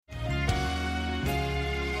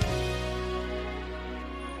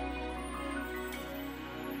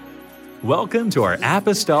Welcome to our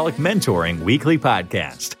Apostolic Mentoring Weekly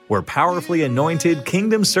Podcast, where powerfully anointed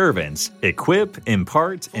kingdom servants equip,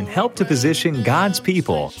 impart, and help to position God's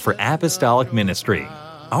people for apostolic ministry.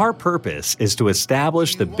 Our purpose is to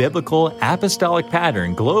establish the biblical apostolic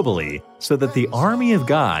pattern globally so that the army of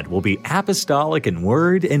God will be apostolic in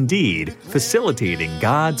word and deed, facilitating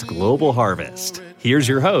God's global harvest. Here's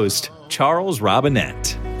your host, Charles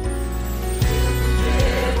Robinette.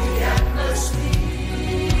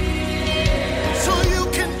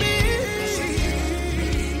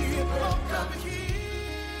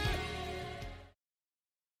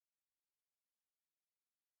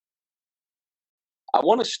 I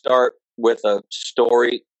want to start with a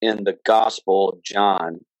story in the Gospel of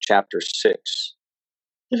John, chapter 6.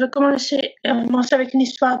 Je veux commencer avec une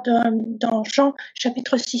histoire dans Jean,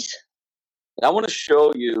 chapitre 6. And I want to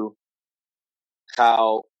show you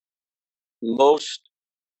how most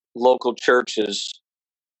local churches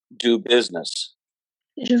do business,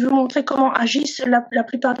 Je veux montrer comment agissent la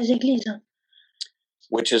plupart des églises,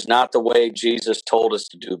 which is not the way Jesus told us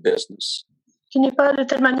to do business. qui n'est pas de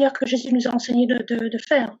telle manière que Jésus nous a enseigné de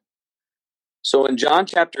faire. So in John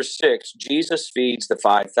chapter 6, Jesus feeds the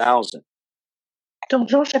 5,000. Dans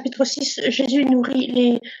Jean, chapitre 6, Jésus nourrit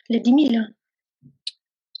les 10 000.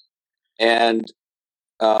 And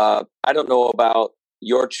I don't know about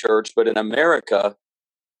your church, but in America,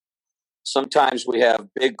 sometimes we have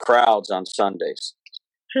big crowds on Sundays.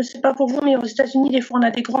 Je ne sais pas pour vous, mais aux États-Unis, des fois, on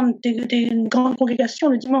a des grandes congrégations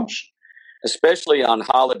le dimanche, Especially on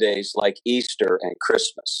holidays like Easter and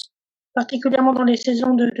Christmas. particulièrement dans les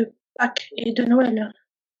saisons de Pâques et de Noël.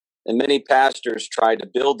 And many pastors try to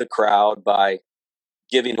build the crowd by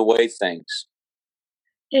giving away things.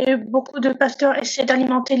 Et beaucoup de pasteurs essaient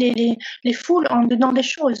d'alimenter les foules en donnant des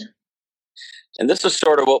choses. And this is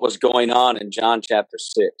sort of what was going on in John chapter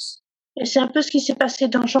 6. Et c'est un peu ce qui s'est passé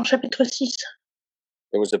dans Jean, chapitre 6.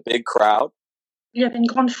 There was a big crowd. Il y avait une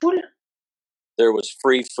grande foule, There was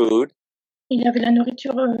free food. il y avait la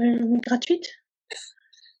nourriture gratuite.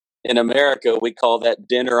 In America, we call that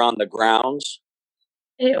dinner on the grounds.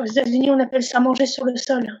 Et aux États-Unis, on appelle ça manger sur le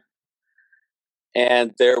sol.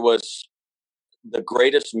 And there was the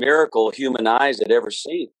greatest miracle human eyes had ever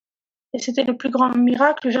seen. Et c'était le plus grand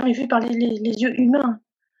miracle jamais vu par les yeux humains.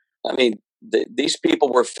 I mean, these people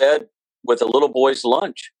were fed with a little boy's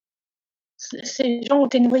lunch. Ces gens ont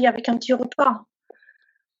été nourris avec un petit repas.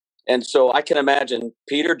 And so I can imagine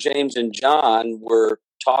Peter, James, and John were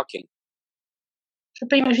talking. Je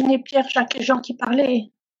peux imaginer Pierre, Jacques et Jean qui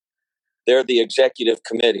parlaient. They're the executive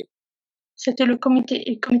committee. C'était le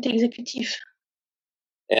comité exécutif.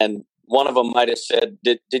 And one of them might have said,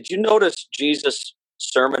 Did you notice Jesus'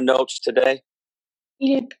 sermon notes today?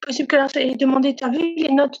 Il est possible que l'un ait demandé, t'as vu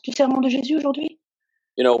les notes du sermon de Jésus aujourd'hui?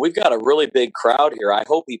 You know, we've got a really big crowd here. I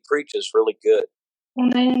hope he preaches really good. On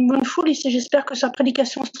a une bonne foule ici, j'espère que sa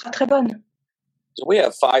prédication sera très bonne. So we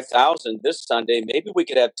have 5,000 this Sunday. Maybe we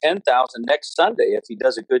could have 10,000 next Sunday if he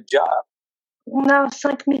does a good job. On a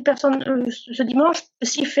 5 000 personnes ce dimanche.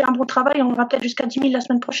 S'il fait un bon travail, on aura peut-être jusqu'à 10 000 la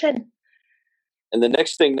semaine prochaine. And the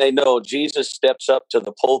next thing they know, Jesus steps up to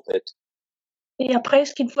the pulpit Et après,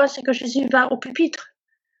 ce qu'il voit, c'est que Jésus va au pupitre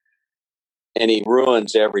and he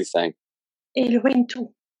ruins everything. et il ruine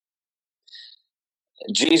tout.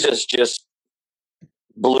 Jesus just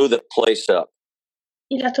blew the place up.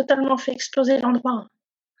 Il a totalement fait exploser l'endroit.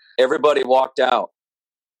 Everybody walked out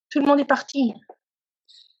Tout le monde est parti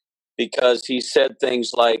because he said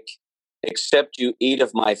things like, Except you eat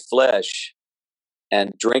of my flesh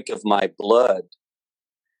and drink of my blood,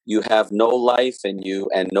 you have no life in you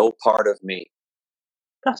and no part of me.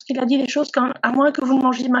 parce qu'il a dit des choses comme « À moins que vous ne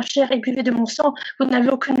mangiez ma chair et buvez de mon sang, vous n'avez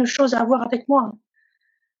aucune chose à voir avec moi.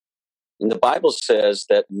 And the Bible says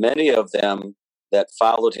that many of them that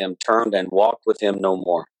followed him turned and walked with him no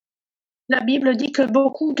more. » La Bible dit que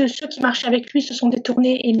beaucoup de ceux qui marchaient avec lui se sont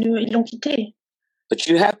détournés et ils l'ont quitté. But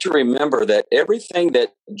you have to remember that everything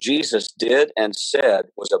that Jesus did and said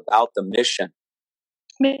was about the mission.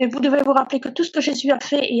 Mais vous devez vous rappeler que tout ce que Jésus a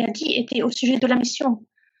fait et a dit était au sujet de la mission.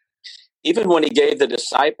 Even when he gave the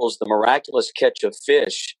disciples the miraculous catch of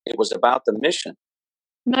fish, it was about the mission.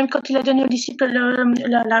 Même quand il a donné aux disciples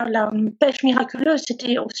la pêche miraculeuse,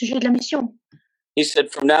 c'était au sujet de la mission. He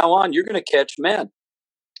said, From now on, you're going to catch men.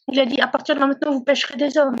 Il a dit, à partir de maintenant, vous pêcherez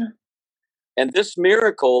des hommes. And this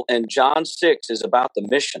miracle in John 6 is about the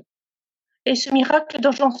mission. Et ce miracle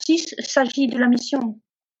dans Jean 6 s'agit de la mission.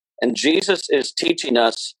 And Jesus is teaching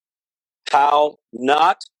us how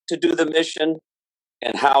not to do the mission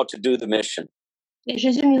and how to do the mission. Et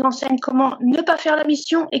Jésus nous enseigne comment ne pas faire la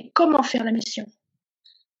mission et comment faire la mission.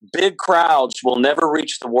 Big crowds will never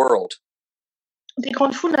reach the world. Des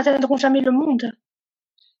grandes foules n'atteindront jamais le monde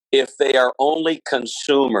if they are only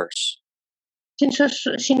consumers. si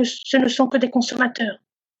ce ne sont que des consommateurs.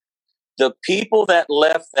 The people that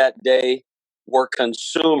left that day were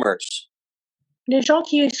consumers. Les gens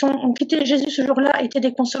qui ont quitté Jésus ce jour-là étaient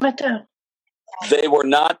des consommateurs. They were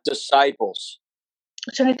not disciples.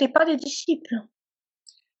 Ce n'étaient pas des disciples.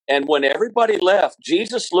 And when everybody left,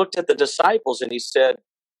 Jesus looked at the disciples and he said,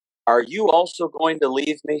 "Are you also going to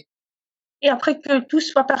leave me?" Et après que tous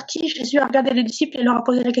soient partis, Jésus a regardé les disciples et leur a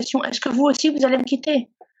posé la question, est-ce que vous aussi, vous allez me quitter?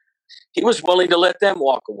 He was willing to let them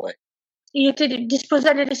walk away. Il était disposé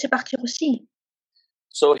à les laisser partir aussi.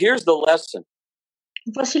 So here's the lesson.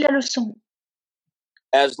 Voici la leçon.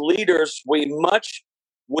 As leaders, we must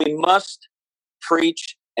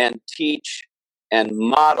preach and teach and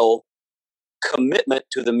model commitment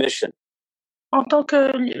to the mission. En tant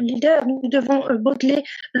que leader, nous devons modeler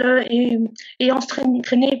et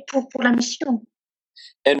entraîner pour la mission.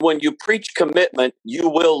 And when you preach commitment, you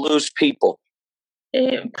will lose people.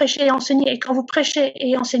 Et prêcher et enseigner. Et quand vous prêchez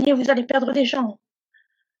et enseignez, vous allez perdre des gens.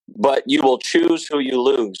 But you will choose who you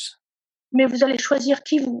lose. Mais vous allez choisir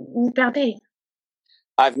qui vous perdez.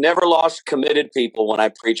 I've never lost committed people when I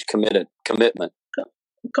preach commitment.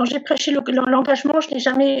 Quand j'ai prêché l'engagement, je n'ai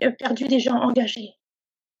jamais perdu des gens engagés.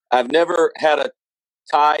 I've never had a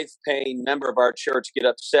tithe-paying member of our church get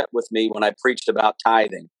upset with me when I preached about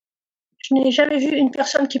tithing. Je n'ai jamais vu une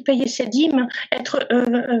personne qui payait ses dîmes être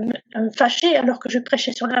fâchée alors que je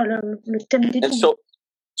prêchais sur le thème des dîmes.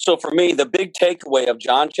 So for me, the big takeaway of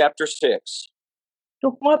John chapter 6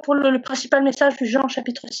 Donc moi, pour le principal message de Jean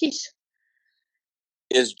chapitre 6,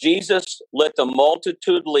 is Jesus let the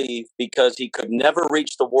multitude leave because he could never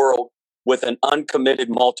reach the world with an uncommitted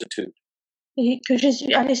multitude. Et que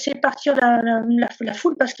Jésus a laissé partir la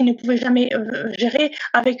foule parce qu'il ne pouvait jamais gérer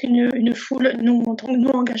avec une foule non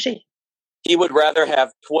engagée. He would rather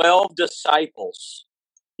have 12 disciples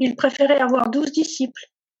Il préférait avoir 12 disciples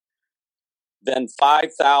than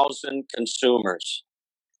 5,000 consumers.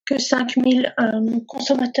 que 5000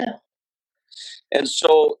 consommateurs. And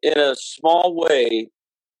so, in a small way,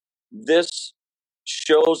 this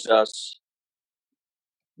shows us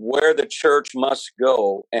where the church must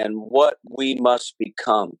go and what we must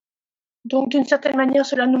become. Donc, d'une certaine manière,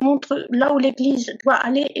 cela nous montre là où l'Église doit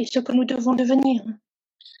aller et ce que nous devons devenir.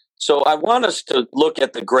 So I want us to look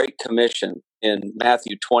at the Great Commission in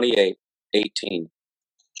Matthew 28:18.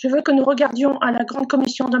 Je veux que nous regardions à la Grande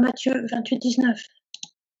Commission de Matthieu 28:19.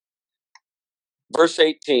 Verse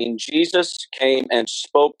 18, Jesus came and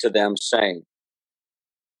spoke to them, saying,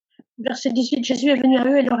 Verset 18, Jésus est venu à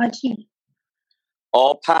eux et leur a dit,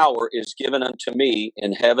 all power is given unto me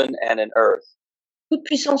in heaven and in earth. toute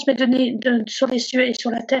puissance m'est donnée sur les cieux et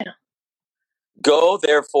sur la terre. Go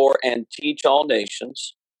therefore and teach all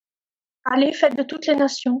nations. Allez, faites de toutes les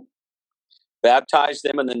nations. Baptize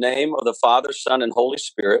them in the name of the Father, Son, and Holy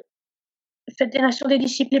Spirit. Faites des nations des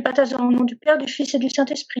disciples, les baptisant au nom du Père, du Fils et du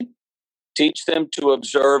Saint-Esprit. Teach them to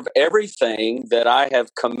observe everything that I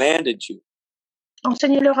have commanded you.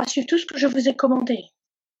 Enseignez-leur à suivre tout ce que je vous ai commandé.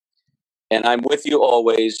 And I'm with you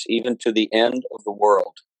always, even to the end of the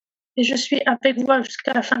world. Et je suis avec vous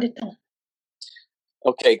jusqu'à la fin des temps.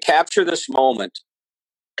 Okay, capture this moment.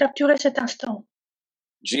 Capturez cet instant.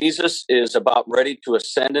 Jesus is about ready to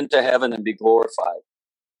ascend into heaven and be glorified.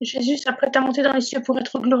 Jésus s'apprête à monter dans les cieux pour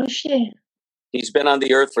être glorifié. He's been on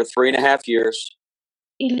the earth for 3.5 years.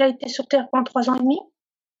 Il a été sur terre pendant 3 ans et demi.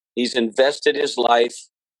 He's invested his life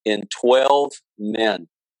in 12 men.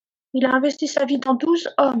 Il a investi sa vie dans 12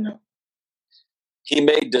 hommes. He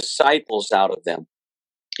made disciples out of them.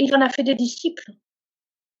 Il en a fait des disciples.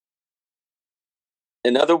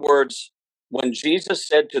 In other words, when Jesus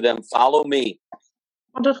said to them, "Follow me,"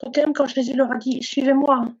 En d'autres termes, quand Jésus leur a dit,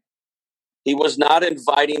 suivez-moi, he was not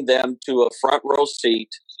inviting them to a front row seat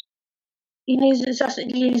il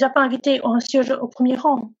ne les a pas invités à un siège au premier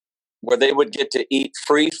rang. where they would get to eat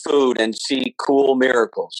free food and see cool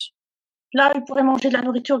miracles. Là, ils pourraient manger de la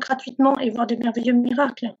nourriture gratuitement et voir de merveilleux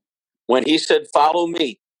miracles. When he said, "Follow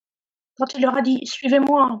me," Quand il leur a dit,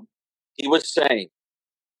 suivez-moi, he was saying,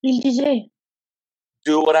 il disait,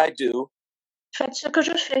 do what I do, faites ce que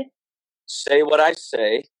je fais, say what I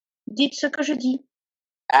say, dites ce que je dis,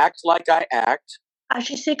 act like I act.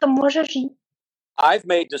 agissez comme moi j'agis. I've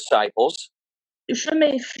made disciples.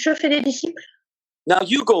 Je fais des disciples. Now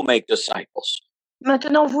you go make disciples.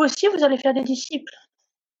 Maintenant, vous aussi, vous allez faire des disciples.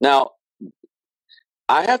 Now,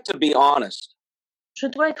 I have to be honest. Je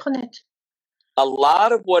dois être honnête. A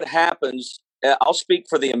lot of what happens, I'll speak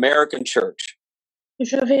for the American church.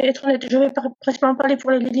 Je vais être honnête. Je vais principalement parler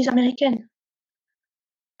pour l'Église américaine.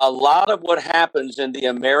 A lot of what happens in the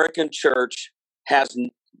American church has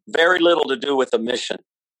very little to do with the mission.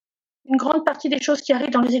 Une grande partie des choses qui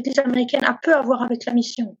arrivent dans les églises américaines a peu à voir avec la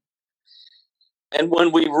mission. And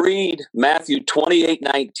when we read Matthew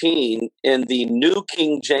 28:19 in the New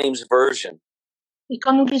King James Version, Et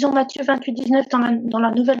quand nous lisons Matthieu 28:19 dans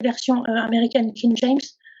la nouvelle version américaine King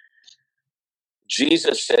James,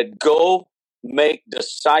 Jesus said, "Go make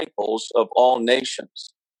disciples of all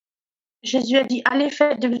nations." Jésus a dit, allez,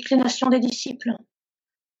 faites de toutes les nations des disciples.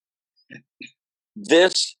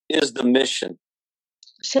 This is the mission.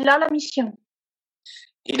 C'est là la mission.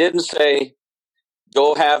 He didn't say,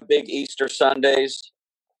 "Go have big Easter Sundays."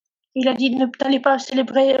 Il a dit, n'allez pas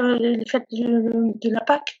célébrer les fêtes de la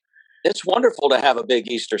Pâque. It's wonderful to have a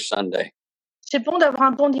big Easter Sunday. C'est bon d'avoir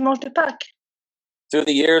un bon dimanche de Pâques. Through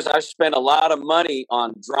the years, I've spent a lot of money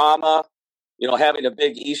on drama, having a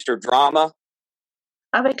big Easter drama.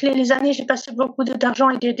 Avec les années, j'ai passé beaucoup d'argent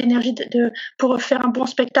et d'énergie pour faire un bon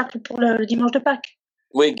spectacle pour le dimanche de Pâques.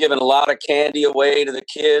 We've given a lot of candy away to the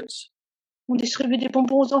kids. On distribue des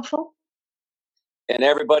bonbons aux enfants. And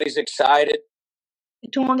everybody's excited. Et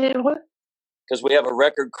tout le monde est heureux. Because we have a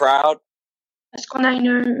record crowd. Parce qu'on a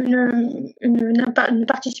une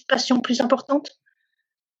participation plus importante.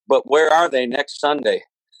 But where are they next Sunday?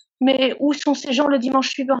 Mais où sont ces gens le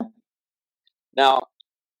dimanche suivant? Now,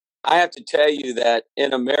 I have to tell you that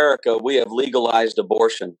in America, we have legalized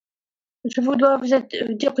abortion. Je dois vous dire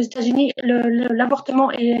qu'aux États-Unis, l'avortement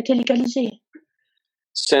a été légalisé.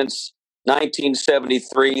 Since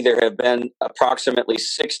 1973, there have been approximately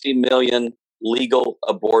 60 million legal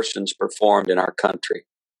abortions performed in our country.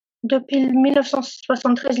 Depuis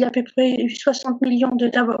 1973, il y a à peu près 60 millions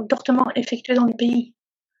d'avortements effectués dans le pays.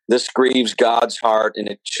 This grieves God's heart, and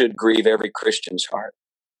it should grieve every Christian's heart.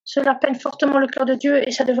 Cela peine fortement le cœur de Dieu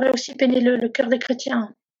et ça devrait aussi peiner le cœur des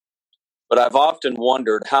chrétiens. But I've often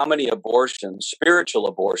wondered how many abortions, spiritual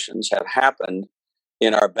abortions, have happened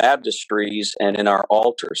in our baptistries and in our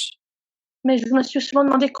altars. Mais je me suis souvent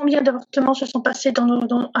demandé combien d'avortements se sont passés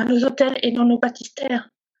à nos hôtels et dans nos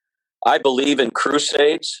baptistères. I believe in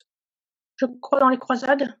crusades. Je crois dans les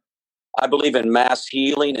croisades. I believe in mass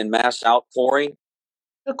healing and mass outpouring.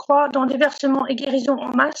 Je crois dans des versements et guérisons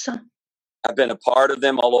en masse. I've been a part of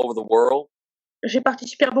them all over the world. J'ai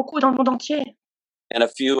participé à beaucoup dans le monde entier. And a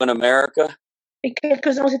few in America. Et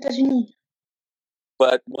quelques-uns aux États-Unis.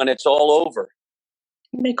 But when it's all over,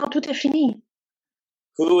 mais quand tout est fini,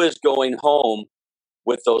 who is going home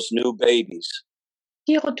with those new babies?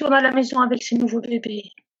 Qui retourne à la maison avec ces nouveaux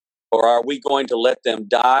bébés? Or are we going to let them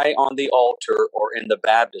die on the altar or in the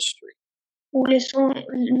baptistry? Ou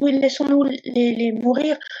laissons-nous les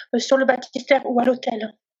mourir sur le baptistère ou à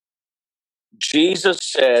l'autel? Jesus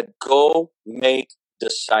said, "Go make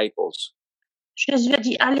disciples." Jésus a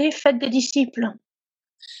dit, allez, faites des disciples.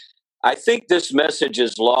 I think this message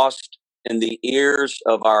is lost in the ears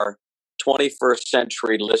of our 21st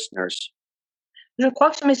century listeners. Je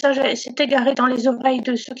crois que ce message s'est égaré dans les oreilles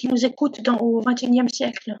de ceux qui nous écoutent au XXIe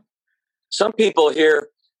siècle. Some people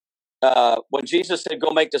hear, when Jesus said,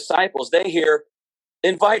 "Go make disciples," they hear,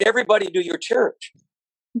 "Invite everybody to your church."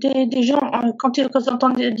 Des gens, quand ils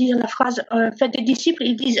entendent dire la phrase faites des disciples,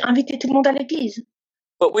 ils disent invitez tout le monde à l'église.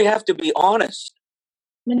 But we have to be honest.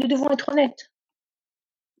 Mais nous devons être honnêtes.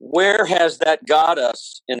 Where has that got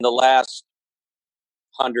us in the last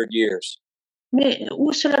 100 years? Mais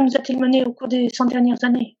où cela nous a-t-il mené au cours des 100 dernières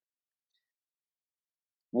années?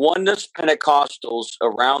 Oneness Pentecostals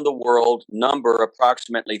around the world number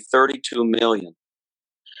approximately 32 million.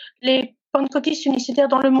 Les pentecôtistes unicitaires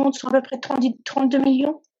dans le monde sont à peu près 32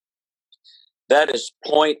 millions. That is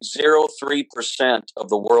 0.03% of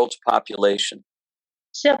the world's population.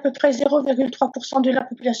 C'est à peu près 0,3% de la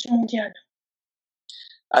population mondiale.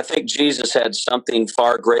 I think Jesus had something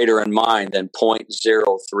far greater in mind than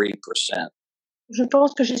 0.03%. Je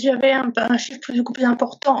pense que Jésus avait un chiffre beaucoup plus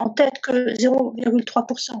important en tête que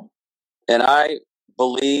 0,3%. And I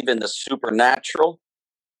believe in the supernatural.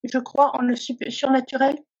 Je crois en le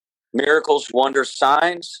surnaturel. Miracles, wonders,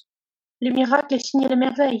 signs. Les miracles, les signes et les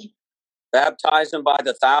merveilles. Baptize them by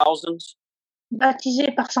the thousands.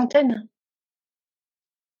 Baptisés par centaines.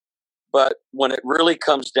 But when it really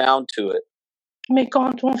comes down to it, mais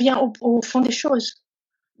quand on vient au fond des choses,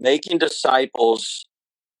 making disciples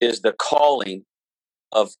is the calling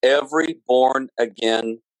of every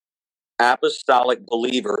born-again apostolic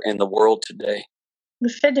believer in the world today. Le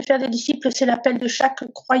fait de faire des disciples, c'est l'appel de chaque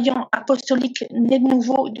croyant apostolique né de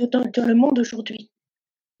nouveau dans le monde aujourd'hui.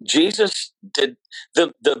 Jesus did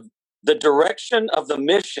the direction of the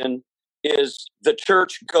mission is the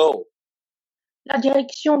church go. La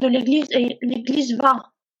direction de l'Église est l'Église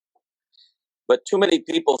va. But too many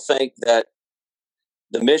people think that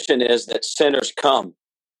The mission is that sinners come.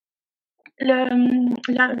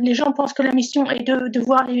 Les gens pensent que la mission est de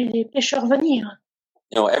voir les pécheurs venir.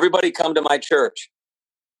 You know, everybody come to my church.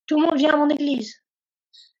 Tout le monde vient à mon église.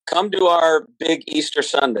 Come to our big Easter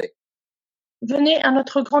Sunday. Venez à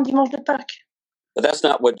notre grand dimanche de Pâques. But that's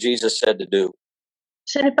not what Jesus said to do.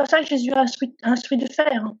 Ce n'est pas ça que Jésus a instruit de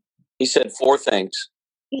faire. He said 4 things.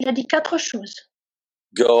 Il a dit 4 choses.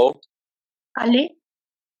 Go, Allez,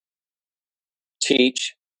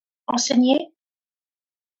 teach, enseigner,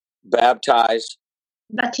 baptize,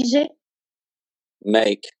 baptiser,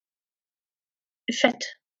 make. faites.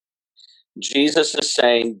 Jesus is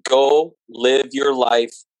saying, go live your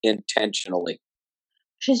life intentionally.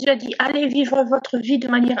 Jésus a dit, allez vivre votre vie de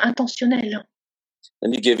manière intentionnelle.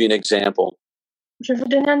 Let me give you an example. Je vais vous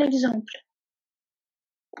donner un exemple.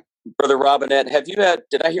 Brother Robinette,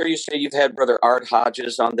 did I hear you say you've had Brother Art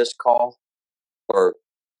Hodges on this call? Or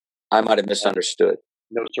I might have misunderstood.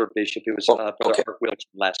 No, sir, Bishop. It was Brother okay. Art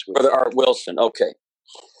Wilson last week. Brother Art Wilson, okay.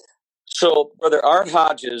 So Brother Art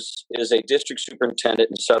Hodges is a district superintendent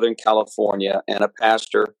in Southern California and a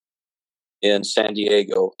pastor in San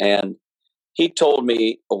Diego. And he told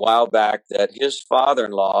me a while back that his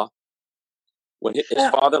father-in-law, his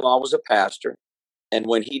father-in-law was a pastor, and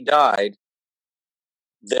when he died,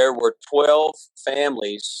 there were 12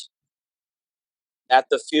 families at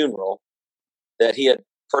the funeral that he had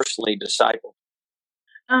personally discipled.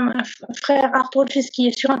 Un frère Art Hodges, qui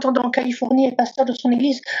est surintendant en Californie et pasteur de son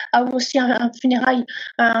église, a eu aussi un funérail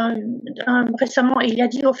récemment, et il a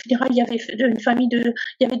dit au funérail, il y avait une famille il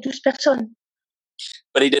y avait 12 personnes.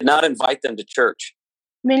 But he did not invite them to church.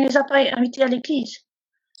 Mais il ne les a pas invités à l'église.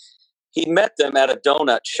 He met them at a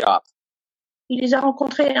donut shop. Il les a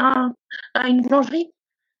rencontrés à une boulangerie.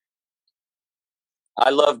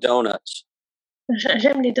 I love donuts.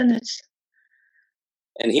 J'aime les donuts.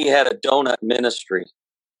 And he had a donut ministry.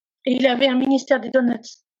 Et il avait un ministère des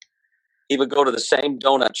donuts. He would go to the same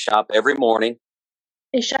donut shop every morning.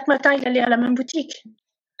 Et chaque matin, il allait à la même boutique.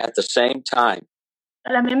 At the same time.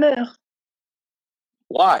 À la même heure.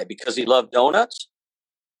 Why? Because he loved donuts?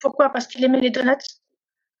 Pourquoi? Parce qu'il aimait les donuts?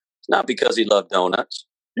 Not because he loved donuts.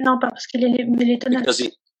 Non, pas parce qu'il aimait les donuts.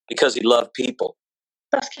 Because he loved people.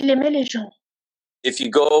 Parce qu'il aimait les gens. If you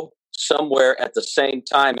go somewhere at the same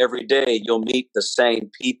time every day, you'll meet the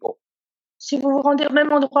same people. Si vous vous rendez au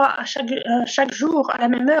même endroit à chaque jour, à la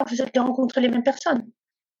même heure, vous allez rencontrer les mêmes personnes.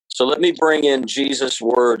 So let me bring in Jesus'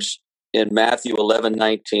 words in Matthew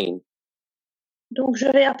 11:19. Donc je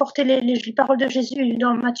vais apporter les paroles de Jésus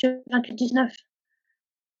dans Matthieu 28:19.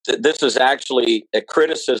 This is actually a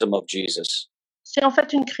criticism of Jesus. C'est en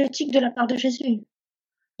fait une critique de la part de Jésus.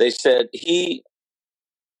 They said he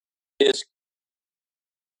is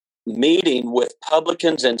meeting with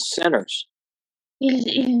publicans and sinners.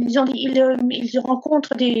 Ils ont dit, ils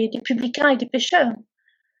rencontrent des publicains et des pécheurs.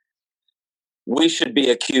 We should be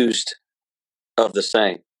accused of the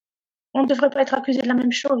same. On ne devrait pas être accusé de la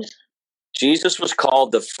même chose. Jesus was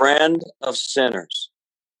called the friend of sinners.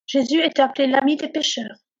 Jésus était appelé l'ami des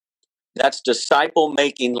pécheurs. That's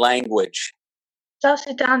disciple-making language. Ça,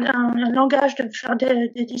 c'est un langage de faire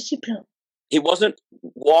des disciples. He wasn't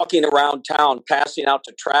walking around town passing out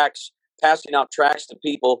tracts to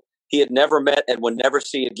people he had never met and would never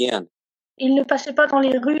see again. Il ne passait pas dans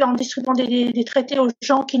les rues en distribuant des traités aux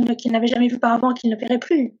gens qu'il n'avait jamais vus par avant, qu'il ne verrait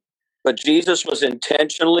plus. But Jesus was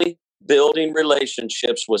intentionally building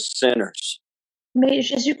relationships with sinners. Mais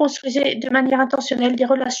Jésus construisait de manière intentionnelle des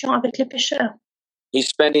relations avec les pécheurs. He's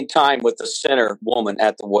spending time with the sinner woman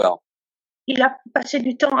at the well. Il a passé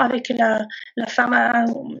du temps avec la femme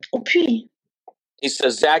au puits. He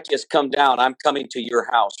says, Zacchaeus, come down. I'm coming to your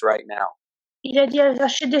house right now. Il a dit à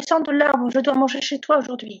Zachée, descends de l'arbre, je dois manger chez toi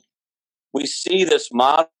aujourd'hui. We see this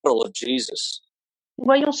model of Jesus. Nous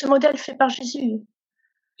voyons ce modèle fait par Jésus.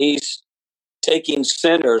 He's taking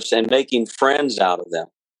sinners and making friends out of them.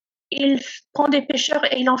 Il prend des pécheurs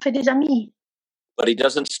et il en fait des amis. But he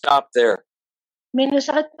doesn't stop there. Mais il ne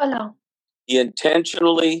s'arrête pas là. He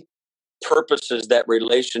intentionally purposes that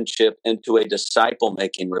relationship into a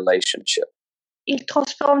disciple-making relationship. Il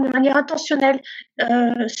transforme de manière intentionnelle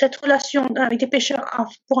cette relation avec des pécheurs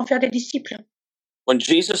pour en faire des disciples. When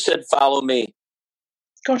Jesus said, follow me,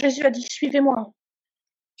 Quand Jésus a dit, suivez-moi,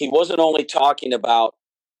 he wasn't only talking about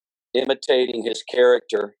imitating his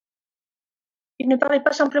character il ne parlait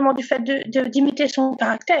pas simplement du fait d'imiter son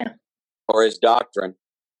caractère or his doctrine,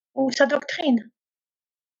 ou sa doctrine,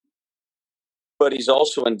 but he's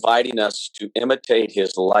also inviting us to imitate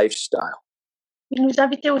his lifestyle. il nous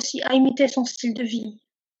invitait aussi à imiter son style de vie.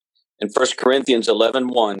 In 1 Corinthians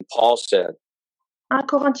 11:1, Paul said, 1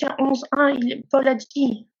 Corinthiens 11:1, Paul a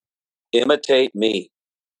dit, imitate me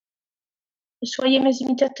Soyez mes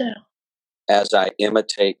imitateurs, as I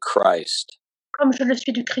imitate Christ. comme je le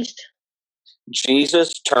suis du Christ.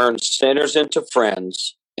 Jesus turned sinners into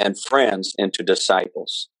friends and friends into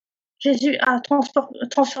disciples. Jésus a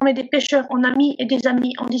transformé des pécheurs en amis et des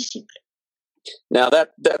amis en disciples. Now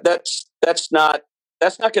that's not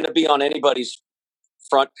going to be on anybody's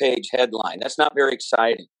front page headline. That's not very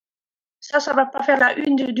exciting. Ça va pas faire la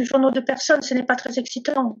une du journal de personne. Ce n'est pas très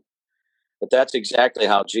excitant. But that's exactly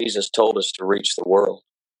how Jesus told us to reach the world.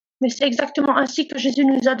 Mais c'est exactement ainsi que Jésus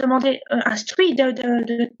nous a demandé, instruit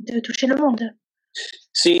de toucher le monde.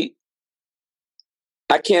 See,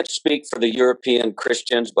 I can't speak for the European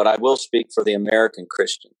Christians, but I will speak for the American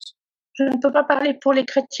Christians. Je ne peux pas parler pour les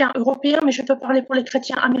chrétiens européens, mais je peux parler pour les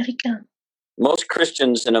chrétiens américains. Most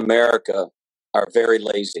Christians in America are very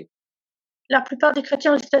lazy. La plupart des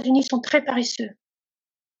chrétiens aux États-Unis sont très paresseux.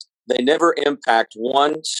 They never impact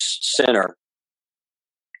one sinner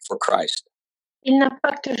for Christ. Ils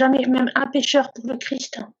n'impactent jamais même un pécheur pour le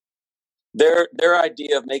Christ. Their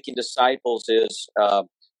idea of making disciples is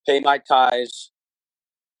pay my tithes,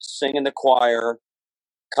 sing in the choir,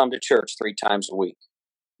 come to church 3 times a week.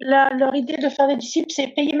 Leur idée de faire des disciples, c'est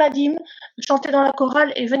payer ma dîme, chanter dans la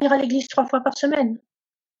chorale et venir à l'église 3 fois par semaine.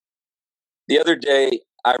 The other day,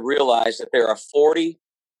 I realized that there are 40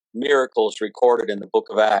 miracles recorded in the book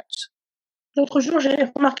of Acts. L'autre jour, j'ai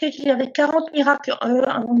remarqué qu'il y avait 40 miracles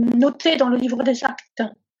notés dans le livre des Actes.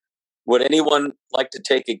 Would anyone like to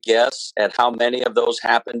take a guess at how many of those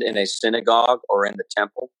happened in a synagogue or in the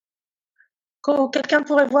temple? Quelqu'un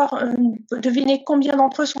pourrait deviner combien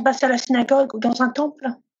d'entre eux sont passés à la synagogue ou dans un temple?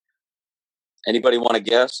 Anybody want to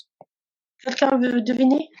guess? Quelqu'un veut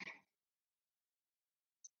deviner?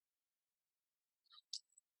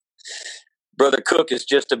 Brother Cook is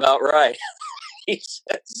just about right. He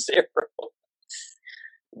said 0.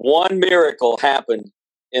 One miracle happened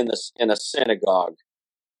in a synagogue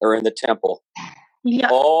or in the temple.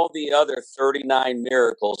 All the other 39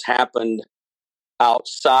 miracles happened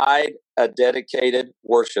outside a dedicated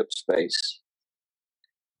worship space.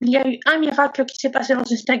 Il y a eu un miracle qui s'est passé dans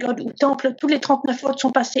une synagogue ou temple. Tous les 39 autres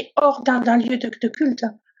sont passés hors d'un lieu de culte.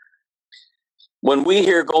 When we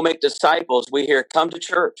hear go make disciples, we hear come to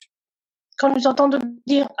church. Quand nous entendons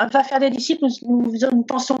dire va faire des disciples, nous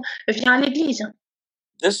pensons viens à l'église.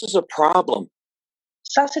 This is a problem.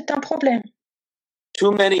 Ça, c'est un problème.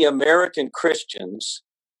 Too many American Christians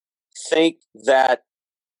think that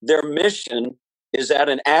their mission is at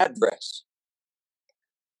an address.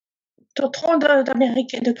 Trop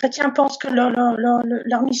de chrétiens pensent que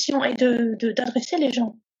leur mission est d'adresser les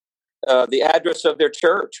gens. The address of their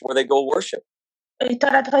church where they go worship. Est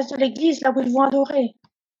à l'adresse de l'église, là où ils vont adorer.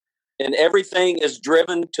 And everything is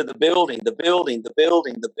driven to the building, the building, the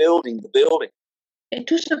building, the building, the building. Et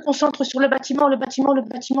tout se concentre sur le bâtiment, le bâtiment, le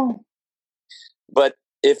bâtiment. But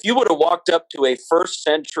if you would have walked up to a first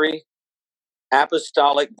century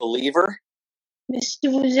apostolic believer, mais si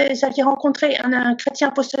vous aviez rencontré un chrétien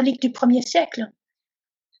apostolique du 1er siècle,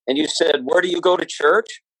 and you said, "Where do you go to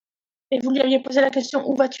church?" et vous lui aviez posé la question,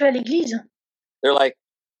 où vas-tu à l'église? They're like,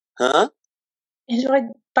 "Huh?" Ils n'auraient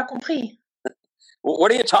pas compris.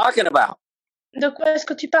 What are you talking about? De quoi est-ce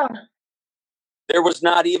que tu parles? There was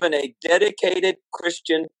not even a dedicated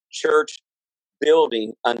Christian church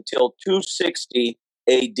building until 260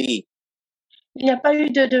 AD. Il n'y a pas eu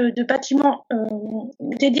de bâtiment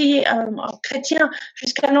dédié aux chrétiens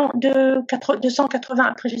jusqu'à l'an 280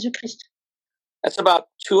 après Jésus-Christ. That's about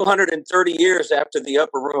 230 years after the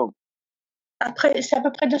upper room. C'est à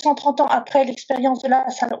peu près 230 ans après l'expérience de la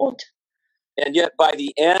salle haute. And yet by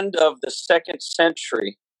the end of the 2nd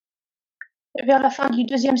century, vers la fin du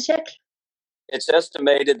 2e siècle, it's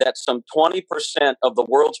estimated that some 20% of the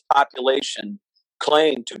world's population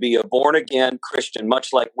claim to be a born-again Christian,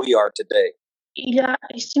 much like we are today. Il a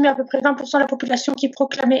estimé à peu près 20% de la population qui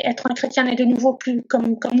proclamait être un chrétien né de nouveau, plus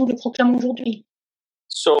comme nous le proclamons aujourd'hui.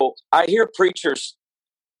 So I hear preachers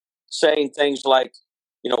saying things like,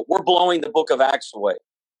 we're blowing the book of Acts away.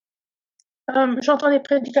 J'entends les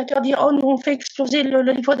prédicateurs dire, nous on fait exploser le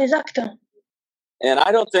livre des Actes. And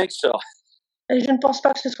I don't think so. Et je ne pense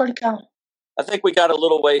pas que ce soit le cas. I think we got a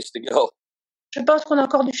little ways to go. Je pense qu'on a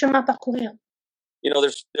encore du chemin à parcourir.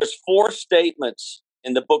 There's 4 statements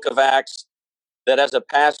in the book of Acts that as a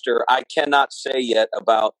pastor I cannot say yet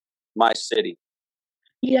about my city.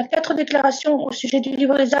 Il y a 4 déclarations au sujet du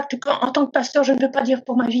livre des Actes qu'en tant que pasteur je ne peux pas dire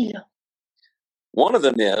pour ma ville. One of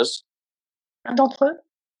them is, un d'entre eux,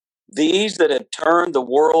 these that have turned the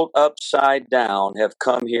world upside down have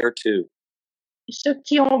come here too. Ceux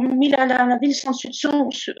qui ont mis la ville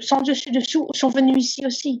sans dessus-dessous sont venus ici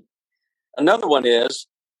aussi. Another one is,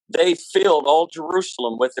 they filled all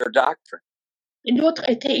Jerusalem with their doctrine. Et l'autre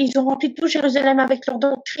était, ils ont rempli tout Jérusalem avec leur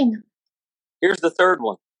doctrine. Here's the third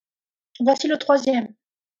one. Voici le troisième.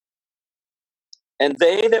 And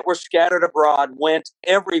they that were scattered abroad went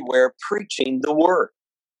everywhere preaching the word.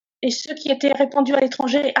 Et ceux qui étaient répandus à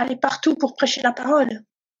l'étranger allaient partout pour prêcher la parole.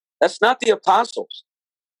 That's not the apostles.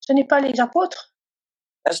 Ce n'est pas les apôtres,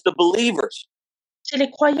 That's the believers. c'est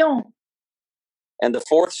les croyants. And the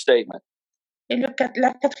fourth statement. Et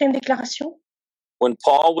la quatrième déclaration, When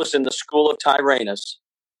Paul was in the school of Tyrannus,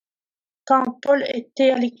 quand Paul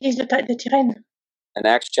était à l'église de Tyrène, in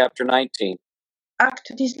Acts chapter 19,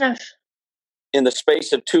 acte 19, in the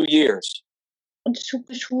space of 2 years,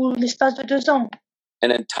 sous l'espace de 2 ans,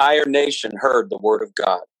 an entire nation heard the word of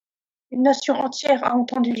God. une nation entière a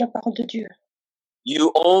entendu la parole de Dieu.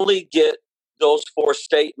 You only get those 4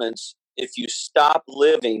 statements if you stop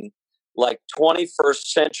living like 21st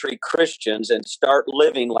century Christians and start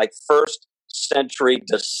living like first century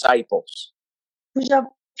disciples. Vous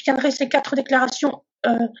obtiendrez ces 4 déclarations,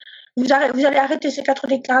 vous allez arrêter ces 4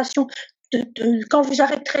 déclarations quand vous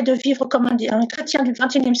arrêterez de vivre comme un chrétien du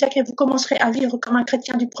XXIe siècle et vous commencerez à vivre comme un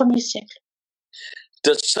chrétien du 1er siècle.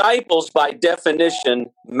 Disciples, by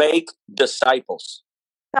definition, make disciples.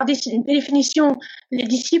 Par définition, les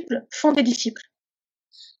disciples font des disciples.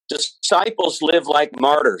 Disciples live like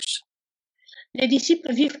martyrs. Les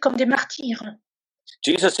disciples vivent comme des martyrs.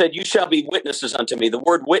 Jesus said, "You shall be witnesses unto me." The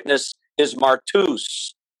word witness is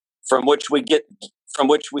martus, from which we get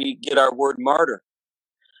our word martyr.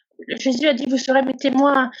 Jésus a dit, vous serez mes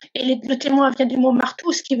témoins, et le témoin vient du mot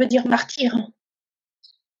martus, qui veut dire martyr.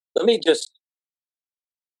 Let me just,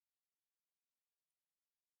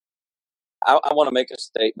 I want to make a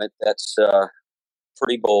statement that's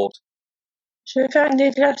pretty bold. Je vais faire une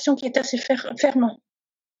déclaration qui est assez ferme.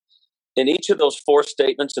 In each of those 4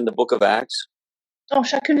 statements in the book of Acts, Dans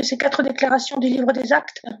chacune de ces 4 déclarations du livre des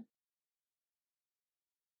Actes,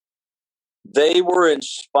 they were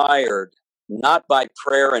inspired not by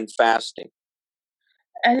prayer and fasting.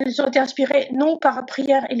 elles ont été inspirées non par la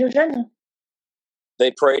prière et le jeûne.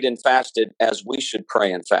 They prayed and fasted as we should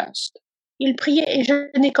pray and fast. Ils priaient et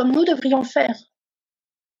jeûnaient comme nous devrions faire.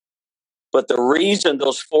 But the reason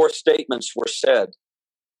those 4 statements were said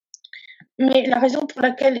Mais la raison pour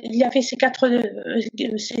laquelle il y avait ces 4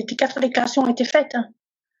 déclarations ont été faites,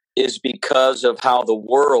 is because of how the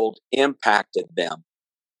world impacted them.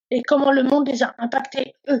 et comment le monde les a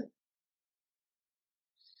impactés, eux.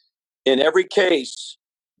 In every case,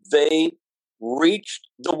 they reached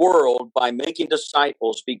the world by making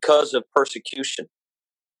disciples because of persecution.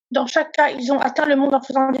 Dans chaque cas, ils ont atteint le monde en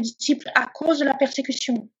faisant des disciples à cause de la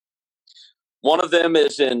persécution. One of them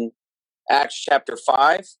is in Acts chapter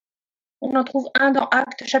 5, On en trouve un dans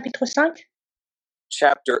Actes chapitre 5,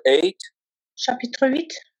 chapter 8, chapitre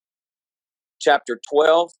 8, chapter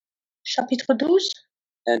 12, chapitre 12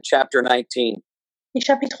 and chapter 19. et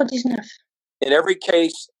chapitre 19. In every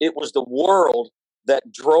case, it was the world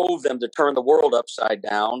that drove them to turn the world upside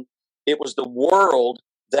down. It was the world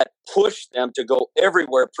that pushed them to go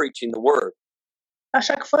everywhere preaching the word. À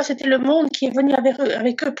chaque fois, c'était le monde qui est venu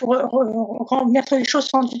avec eux pour remettre les choses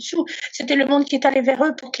en dessous. C'était le monde qui est allé vers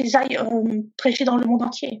eux pour qu'ils aillent prêcher dans le monde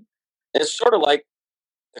entier. It's sort of like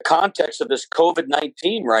the context of this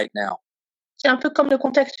COVID-19 right now. C'est un peu comme le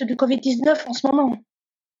contexte du Covid-19 en ce moment.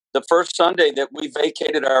 The first Sunday that we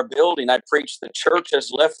vacated our building, I preached the church has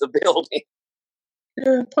left the building.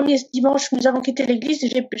 Le premier dimanche, nous avons quitté l'église et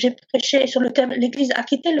j'ai prêché sur le thème « L'église a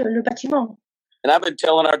quitté le bâtiment ». And I've been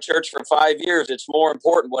telling our church for 5 years, it's more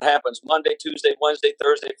important what happens Monday, Tuesday, Wednesday,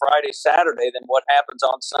 Thursday, Friday, Saturday than what happens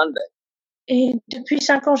on Sunday. Et depuis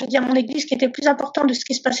 5 ans, j'ai dit à mon église qu'il était plus important de ce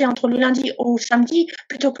qui se passait entre le lundi au samedi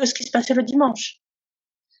plutôt que ce qui se passait le dimanche.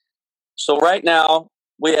 So right now,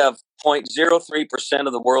 we have 0.03%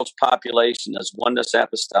 of the world's population as oneness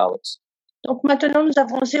apostolics. Donc maintenant, nous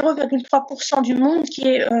avons 0,3% du monde qui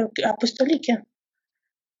est apostolique.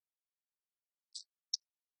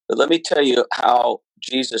 But let me tell you how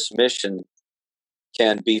Jesus' mission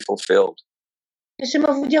can be fulfilled.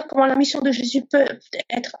 Laissez-moi vous dire comment la mission de Jésus peut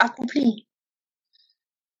être accomplie.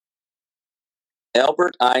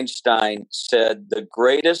 Albert Einstein said the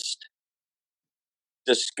greatest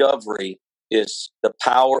discovery is the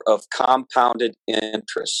power of compounded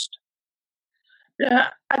interest.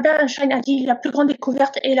 Albert Einstein a dit la plus grande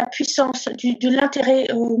découverte est la puissance de l'intérêt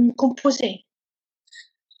composé.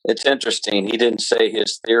 It's interesting. He didn't say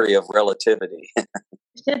his theory of relativity.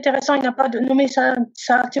 C'est intéressant, il n'a pas nommé sa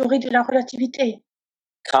théorie de la relativité.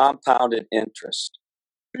 Compounded interest.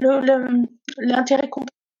 L'intérêt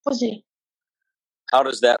composé. How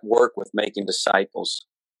does that work with making disciples?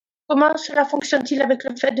 Comment cela fonctionne-t-il avec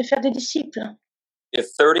le fait de faire des disciples? if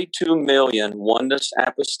 32 million oneness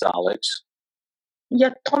apostolics il y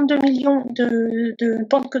a 32 millions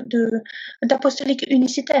d'apostoliques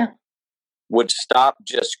unicitaires. would stop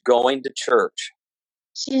just going to church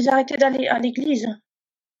S'ils arrêtaient d'aller à l'église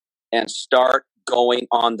and start going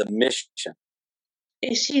on the mission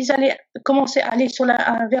et s'ils allaient commencer à aller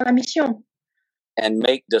vers la mission and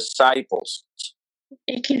make disciples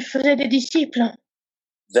et qu'ils faisaient des disciples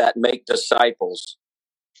that make disciples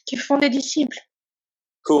qui font des disciples,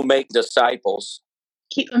 who make disciples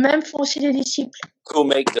qui eux-mêmes font aussi des disciples, who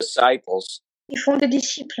make disciples qui font des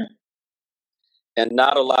disciples and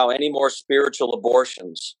not allow any more spiritual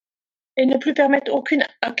abortions, et ne plus permettre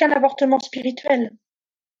aucun avortement spirituel.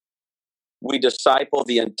 we disciple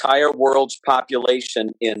the entire world's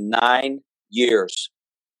population in 9 years.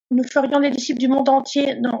 Nous ferions les disciples du monde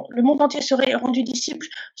entier. Non, le monde entier serait rendu disciple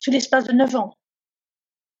sous l'espace de 9 ans.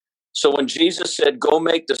 So when Jesus said, go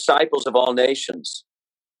make disciples of all nations,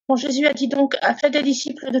 Quand Jésus a dit donc, faites des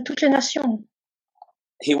disciples de toutes les nations,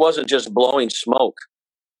 he wasn't just blowing smoke.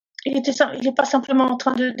 il n'est pas simplement en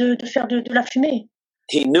train de faire de la fumée.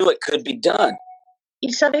 He knew it could be done.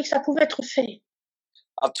 Il savait que ça pouvait être fait.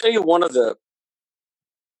 I'll tell you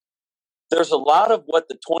there's a lot of what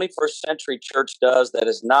the 21st century church does that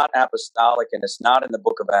is not apostolic and it's not in the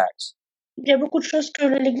book of Acts. Il y a beaucoup de choses que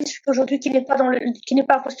l'Église fait aujourd'hui qui n'est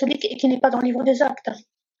pas apostolique et qui n'est pas dans le livre des Actes.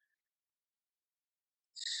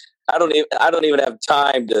 I don't even have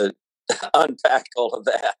time to unpack all of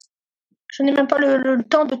that. Je n'ai même pas le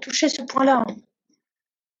temps de toucher ce point-là.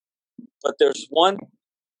 But there's one,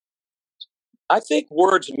 I think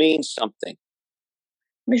words mean something.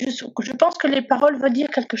 Mais je pense que les paroles veulent dire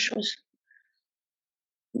quelque chose.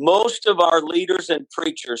 Most of our leaders and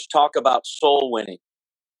preachers talk about soul winning.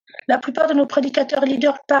 La plupart de nos prédicateurs et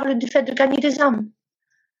leaders parlent du fait de gagner des âmes.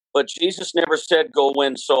 But Jesus never said, go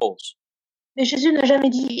win souls. Mais Jésus n'a jamais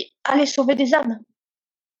dit « allez sauver des âmes ».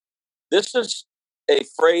 This is a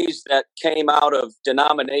phrase that came out of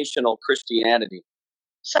denominational Christianity.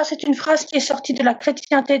 Ça, c'est une phrase qui est sortie de la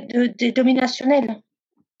chrétienté dénominationnelle.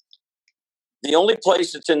 The only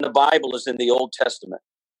place it's in the Bible is in the Old Testament.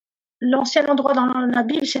 L'ancien endroit dans la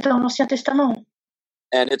Bible, c'est dans l'Ancien Testament.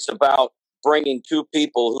 And it's about bringing two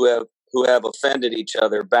people who have offended each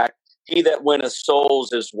other back. He that winneth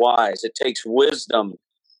souls is wise. It takes wisdom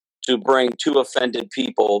to bring two offended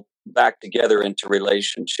people back together into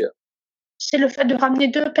relationship. C'est le fait de ramener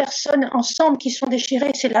deux personnes ensemble qui sont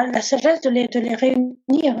déchirées. C'est la sagesse de les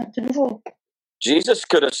réunir de nouveau. Jesus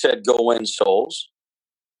could have said, go win souls.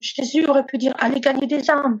 Jésus aurait pu dire, allez gagner des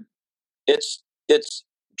âmes. It's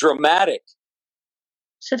dramatic.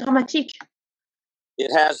 C'est dramatique. It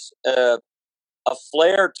has a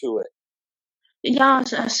flair to it. Il y a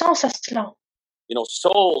un sens à cela. You know,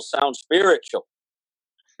 soul sounds spiritual.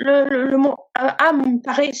 Le mot âme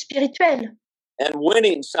paraît spirituel. And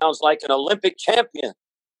winning sounds like an Olympic champion.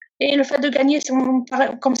 Et le fait de gagner, c'est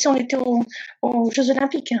comme si on était aux Jeux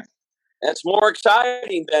Olympiques. That's more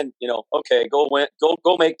exciting than, okay, go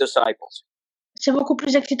make disciples. C'est beaucoup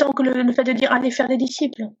plus excitant que le fait de dire allez faire des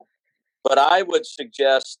disciples. But I would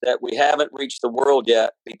suggest that we haven't reached the world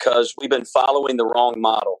yet because we've been following the wrong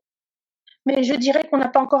model. Mais je dirais qu'on n'a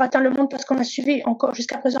pas encore atteint le monde parce qu'on a suivi encore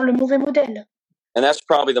jusqu'à présent le mauvais modèle. And that's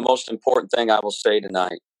probably the most important thing I will say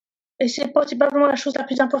tonight. Et c'est probablement la chose la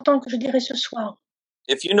plus importante que je dirais ce soir.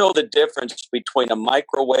 If you know the difference between a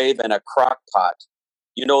microwave and a crock pot,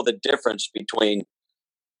 you know the difference between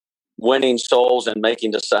winning souls and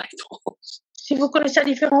making disciples. Si vous connaissez la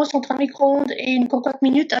différence entre un micro-ondes et une cocotte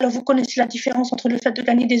minute, alors vous connaissez la différence entre le fait de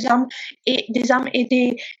gagner des âmes et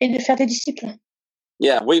de faire des disciples.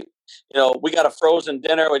 Yeah, we got a frozen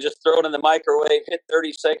dinner. We just throw it in the microwave, hit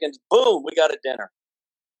 30 seconds, boom, we got a dinner.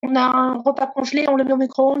 On a un repas congelé, on le met au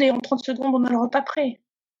micro-ondes et en 30 secondes, on a le repas prêt.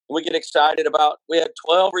 We get excited about, we had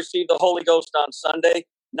 12 receive the Holy Ghost on Sunday.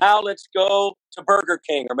 Now let's go to Burger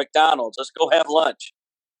King or McDonald's. Let's go have lunch.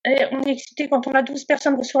 Et on est excité quand on a 12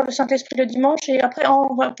 personnes reçoivent le Saint-Esprit le dimanche et après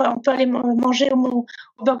on peut aller manger au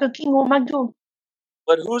Burger King ou au McDo.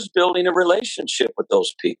 But who's building a relationship with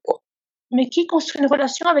those people? Mais qui construit une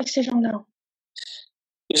relation avec ces gens-là?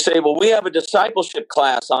 You say, well, we have a discipleship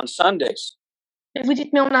class on Sundays. Et vous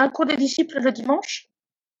dites, mais on a un cours des disciples le dimanche?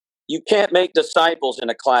 You can't make disciples in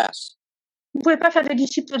a class. Vous ne pouvez pas faire des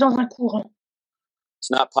disciples dans un cours. It's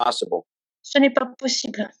not possible. Ce n'est pas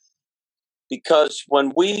possible. Because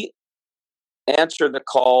when we answer the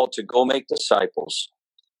call to go make disciples,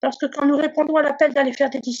 parce que quand nous répondons à l'appel d'aller faire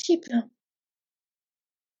des disciples,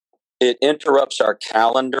 it interrupts our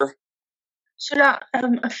calendar. Cela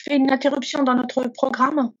fait une interruption dans notre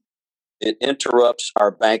programme. It interrupts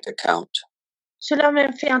our bank account. Cela a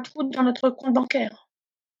même fait un trou dans notre compte bancaire.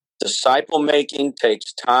 Disciple making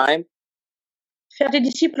takes time Faire des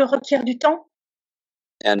disciples requiert du temps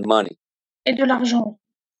and money. et de l'argent.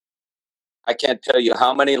 I can't tell you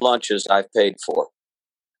how many lunches I've paid for,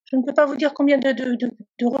 Je ne peux pas vous dire combien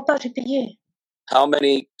de repas j'ai payé, how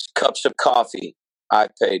many cups of coffee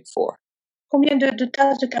I've paid for. combien de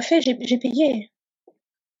tasses de café j'ai payé.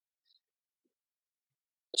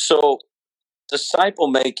 So, disciple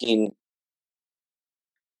making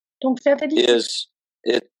Donc faire des disciples is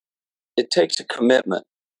it takes a commitment.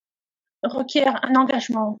 requiert un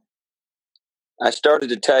engagement. I started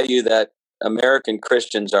to tell you that American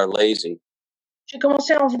Christians are lazy. J'ai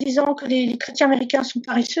commencé en vous disant que les chrétiens américains sont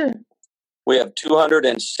paresseux. We have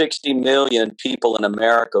 260 million people in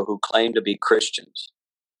America who claim to be Christians,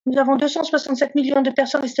 Nous avons 267 millions de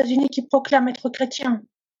personnes aux États-Unis qui proclament être chrétiens,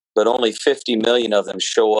 but only 50 million of them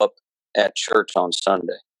show up at church on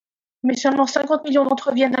Sunday. mais seulement 50 millions d'entre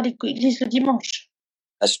eux viennent à l'église le dimanche.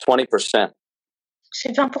 That's 20%.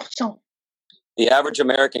 C'est 20%. The average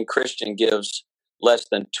American Christian gives less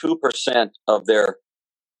than 2% of their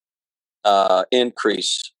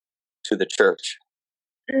increase to the church.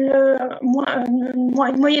 Une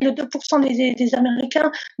moyenne de 2% des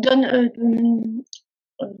Américains donnent...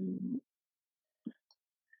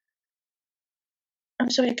 I'm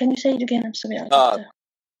sorry, can you say it again? I'm sorry.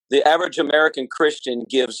 The average American Christian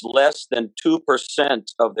gives less than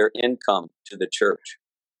 2% of their income to the church.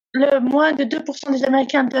 Moins de 2% des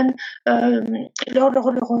Américains donnent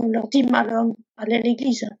leur dîme à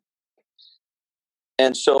l'église.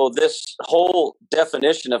 And so this whole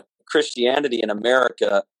definition of Christianity in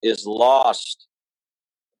America is lost.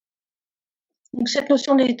 Donc cette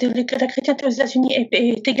notion de la chrétienté aux États-Unis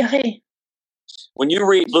est égarée. When you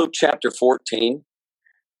read Luke chapter 14,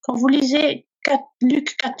 quand vous lisez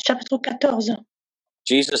Luc 4, chapitre 14,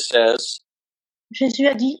 Jesus says, Jésus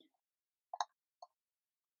a dit,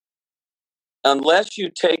 unless you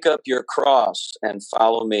take up your cross and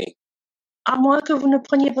follow me, à moins que vous ne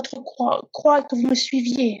preniez votre croix et que vous me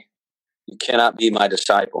suiviez, you cannot be my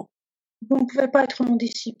disciple. Vous ne pouvez pas être mon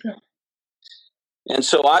disciple. And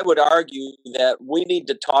so I would argue that we need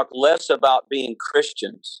to talk less about being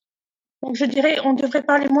Christians. Donc je dirais, on devrait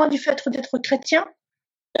parler moins du fait d'être chrétien.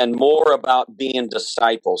 And more about being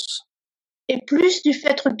disciples. Et plus du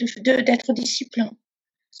fait d'être disciple.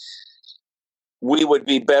 We would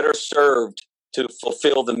be better served to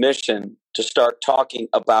fulfill the mission to start talking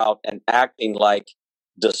about and acting like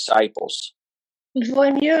disciples. Il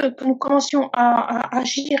vaudrait mieux que nous commencions à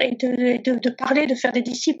agir et de parler, de faire des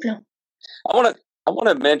disciples. I want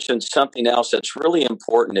to mention something else that's really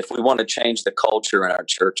important if we want to change the culture in our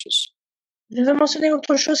churches. Je veux mentionner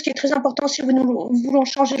autre chose qui est très important si nous voulons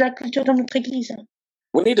changer la culture dans notre église.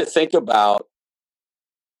 We need to think about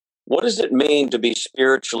what does it mean to be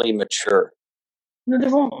spiritually mature? Nous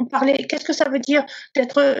devons parler, qu'est-ce que ça veut dire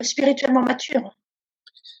d'être spirituellement mature?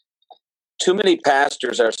 Too many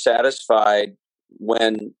pastors are satisfied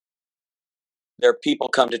when their people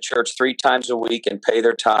come to church 3 times a week and pay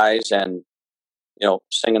their tithes and,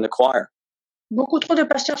 sing in the choir. Beaucoup trop de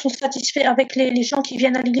pasteurs sont satisfaits avec les gens qui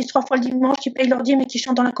viennent à l'église 3 fois le dimanche, qui payent leur dîme et qui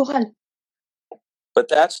chantent dans la chorale. But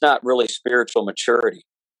that's not really spiritual maturity.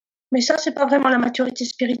 Mais ça, c'est pas vraiment la maturité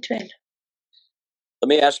spirituelle. Let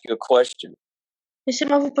me ask you a question.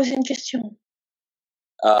 Laissez-moi vous poser une question.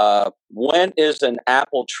 When is an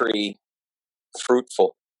apple tree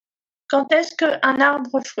fruitful? Quand est-ce qu'un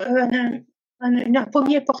arbre, un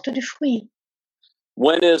pommier porte du fruit?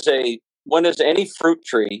 When is any fruit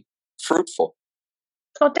tree fruitful?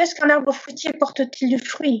 Quand est-ce qu'un arbre fruitier porte-t-il du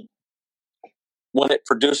fruit? When it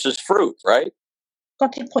produces fruit, right?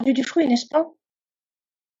 Quand il produit du fruit, n'est-ce pas?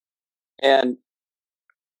 And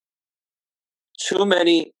too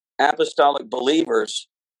many apostolic believers,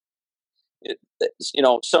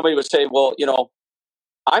 somebody would say, well,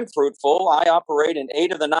 I'm fruitful. I operate in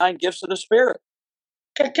 8 of the 9 gifts of the Spirit.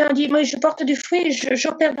 Quelqu'un dit, moi, je porte du fruit,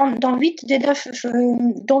 j'opère dans 8 des 9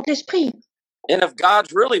 dons de l'esprit. And if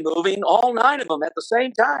God's really moving, all 9 of them at the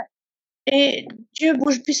same time. Et Dieu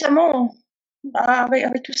bouge puissamment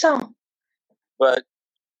avec tout ça. But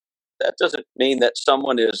that doesn't mean that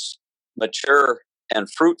someone is mature and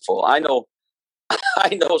fruitful. I know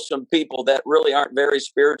some people that really aren't very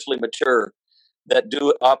spiritually mature that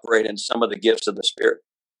do operate in some of the gifts of the Spirit.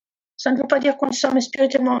 Ça ne veut pas dire qu'on sommes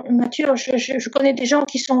spirituellement matures. Je connais des gens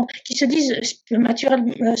qui se disent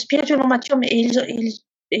spirituellement matures,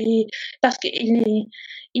 mais parce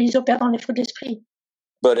qu'ils opèrent dans les fruits de l'esprit.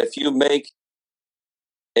 But if you make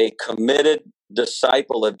a committed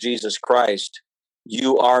disciple of Jesus Christ,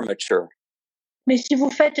 you are mature. Mais si vous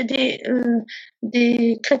faites des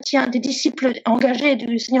chrétiens, des disciples engagés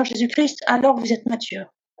du Seigneur Jésus-Christ, alors vous êtes mature.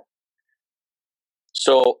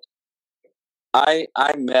 So I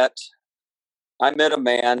met a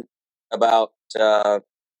man about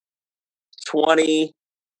 29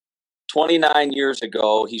 years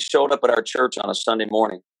ago. He showed up at our church on a Sunday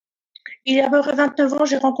morning. Il y a à peu près 29 ans,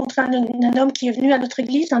 j'ai rencontré un homme qui est venu à notre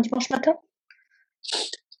église un dimanche matin.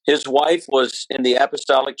 His wife was in the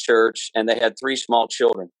apostolic church and they had 3 small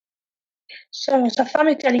children. Sa femme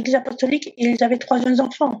était à l'église apostolique et ils avaient 3 jeunes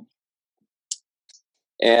enfants.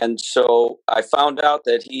 And so I found out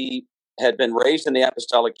that he had been raised in the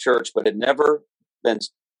apostolic church, but had never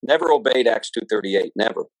obeyed Acts 2:38,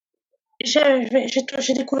 never.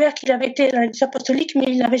 J'ai découvert qu'il avait été à l'église apostolique, mais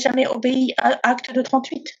il n'avait jamais obéi à Acte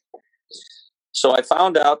 2:38. So I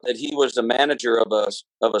found out that he was the manager of a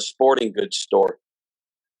sporting goods store.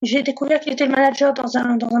 J'ai découvert qu'il était le manager dans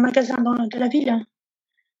un magasin de la ville.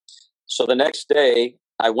 So the next day,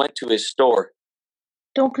 I went to his store.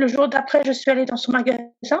 Donc le jour d'après, je suis allée dans son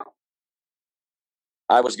magasin.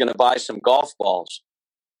 I was going to buy some golf balls.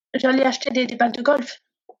 J'allais acheter des balles de golf.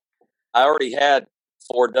 I already had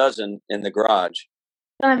 4 dozen in the garage.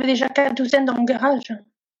 J'en avais déjà 4 douzaines dans mon garage.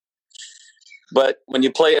 But when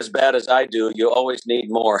you play as bad as I do, you always need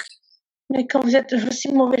more. Mais quand vous êtes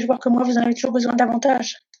aussi mauvais joueur que moi, vous en avez toujours besoin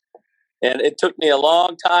davantage. And it took me a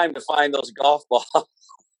long time to find those golf balls.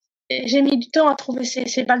 Et j'ai mis du temps à trouver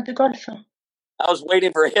ces balles de golf. I was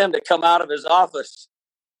waiting for him to come out of his office.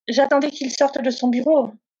 J'attendais qu'il sorte de son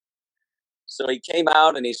bureau. So he came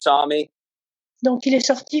out and he saw me. Donc il est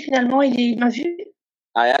sorti finalement, il m'a vu.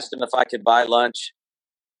 I asked him if I could buy lunch.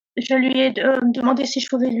 Je lui ai demandé si je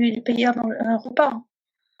pouvais lui payer un repas.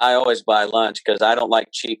 I always buy lunch because I don't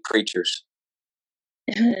like cheap preachers.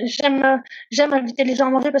 J'aime inviter les gens à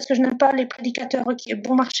manger parce que je n'aime pas les prédicateurs qui est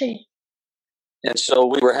bon marché. And so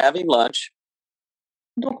we were having lunch.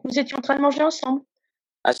 Donc nous étions en train de manger ensemble.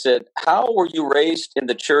 I said, "How were you raised in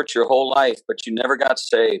the church your whole life, but you never got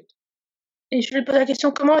saved?" Et je lui ai posé la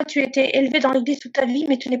question, comment as-tu été élevé dans l'église toute ta vie,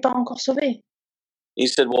 mais tu n'es pas encore sauvé? He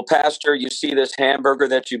said, "Well, Pastor, you see this hamburger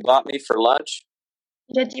that you bought me for lunch?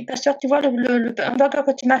 Il a dit, pasteur, tu vois le hamburger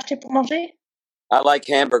que tu m'as acheté pour manger? I like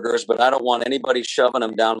hamburgers, but I don't want anybody shoving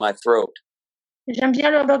them down my throat." J'aime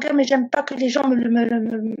bien le hamburger, mais j'aime pas que les gens me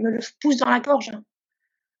le poussent dans la gorge.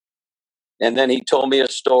 And then he told me a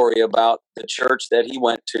story about the church that he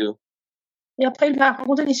went to. Et après, il m'a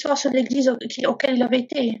raconté l'histoire sur l'église auquel il avait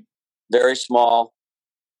été. Very small.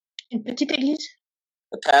 Une petite église.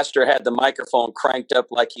 The pastor had the microphone cranked up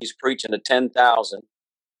like he's preaching to 10,000.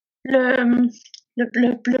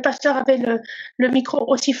 Le pasteur avait le micro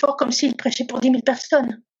aussi fort comme s'il prêchait pour 10 000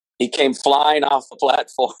 personnes. He came flying off the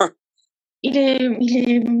platform. Il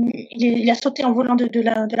a sauté en volant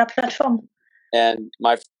de la plateforme. And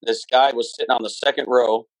this guy was sitting on the second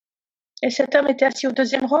row. Et cet homme était assis au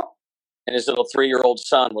deuxième rang. And his little 3-year-old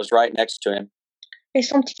son was right next to him. Et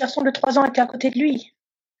son petit garçon de 3 ans était à côté de lui.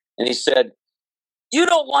 And he said, "You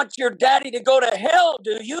don't want your daddy to go to hell,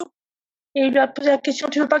 do you?" Et il lui a posé la question,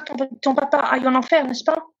 tu veux pas que ton papa aille en enfer, n'est-ce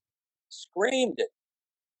pas? Screamed it.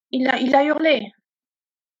 Il a hurlé.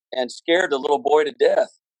 And scared the little boy to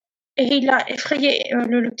death. Et il a effrayé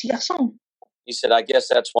le petit garçon. He said, "I guess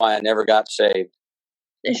that's why I never got saved."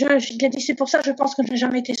 Et il a dit, c'est pour ça que je pense que je n'ai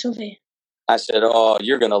jamais été sauvé. I said, "Oh,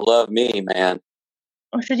 you're going to love me, man."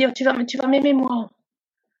 Je lui ai dit, tu vas m'aimer moi.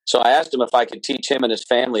 So I asked him if I could teach him and his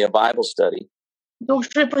family a Bible study. Donc je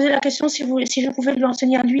lui ai posé la question si je pouvais lui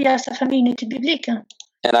enseigner à lui et à sa famille une étude biblique.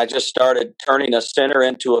 And I just started turning a sinner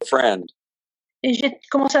into a friend. Et j'ai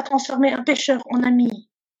commencé à transformer un pécheur en ami.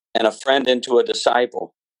 And a friend into a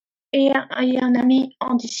disciple. Et un ami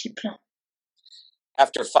en disciple.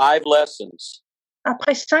 After 5 lessons,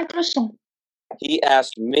 après 5 leçons, he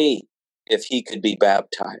asked me if he could be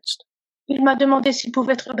baptized. Il m'a demandé s'il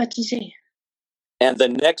pouvait être baptisé. And the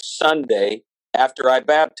next Sunday, after I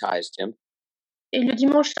baptized him, et le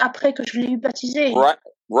dimanche après que je l'ai eu baptisé,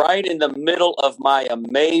 right in the middle of my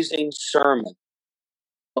amazing sermon,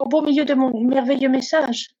 au beau milieu de mon merveilleux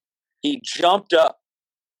message, he jumped up.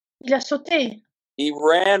 Il a sauté. He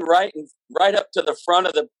ran right up to the front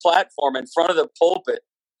of the platform, in front of the pulpit.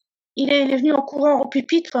 Il est venu en courant au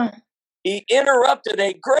pupitre. He interrupted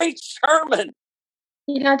a great sermon.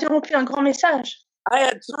 Il a interrompu un grand message. I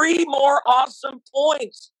had 3 more awesome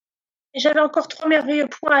points. Et j'avais encore 3 merveilleux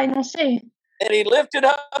points à énoncer. And he lifted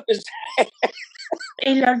up his hand.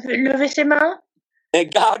 Et il a levé ses mains.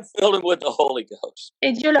 And God filled him with the Holy Ghost.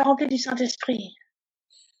 Et Dieu l'a rempli du Saint-Esprit.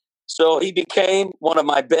 So he became one of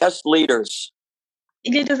my best leaders.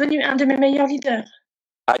 Il est devenu un de mes meilleurs leaders.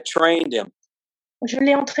 I trained him. Je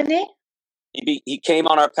l'ai entraîné. He came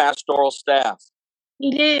on our pastoral staff.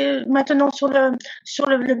 Il est maintenant sur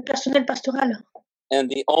le personnel pastoral. And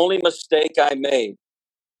the only mistake I made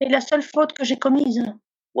Et la seule faute que j'ai commise,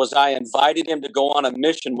 was I invited him to go on a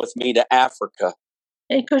mission with me to Africa.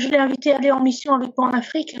 et que je l'ai invité à aller en mission avec moi en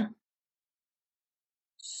Afrique.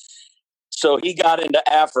 So he got into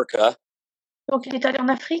Africa, Donc il est allé en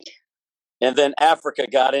Afrique, and then Africa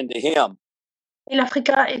got into him. et l'Afrique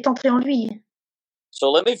est entrée en lui.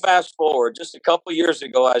 So let me fast forward. Just a couple years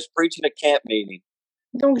ago, I was preaching a camp meeting.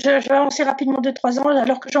 Donc je vais avancer rapidement 2-3 ans,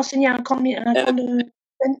 alors que j'enseignais à un camp de...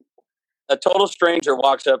 A total stranger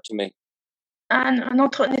walks up to me. Un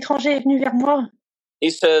étranger est venu vers moi. He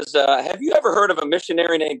says, have you ever heard of a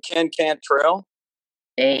missionary named Ken Cantrell?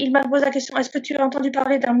 Et il m'a posé la question, est-ce que tu as entendu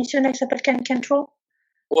parler d'un missionnaire qui s'appelle Ken Cantrell?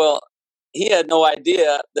 Well, he had no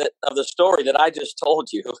idea of the story that I just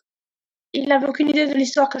told you. Il n'avait aucune idée de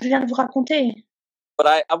l'histoire que je viens de vous raconter. But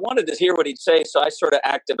I wanted to hear what he'd say, so I sort of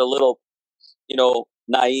acted a little,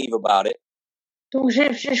 naive about it. Donc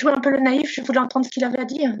j'ai joué un peu le naïf, je voulais entendre ce qu'il avait à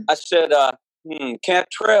dire. I said,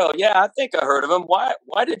 Cantrell, yeah, I think I heard of him.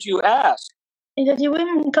 Why did you ask? Il a dit, oui,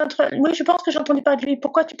 je pense que j'ai entendu parler de lui.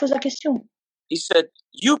 Pourquoi tu poses la question? He said,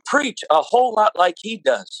 you preach a whole lot like he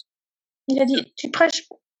does. Il a dit, tu prêches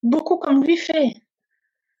beaucoup comme lui fait.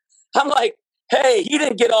 I'm like, hey, he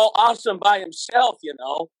didn't get all awesome by himself,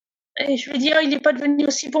 Et je lui ai dit, il n'est pas devenu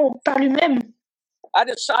aussi bon par lui-même. I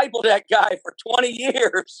discipled that guy for 20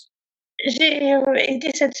 years. J'ai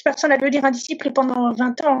aidé cette personne à devenir un disciple pendant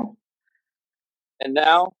 20 ans. And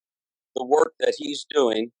now, the work that he's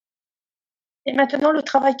doing. Et maintenant, le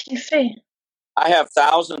travail qu'il fait. I have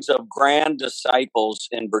thousands of grand disciples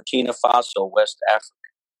in Burkina Faso, West Africa.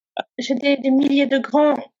 J'ai des milliers de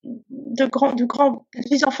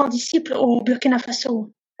des enfants disciples au Burkina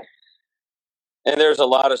Faso. And there's a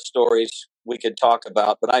lot of stories we could talk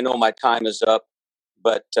about, but I know my time is up.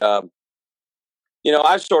 But,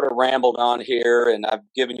 I've sort of rambled on here, and I've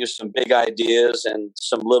given you some big ideas and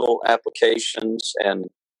some little applications. And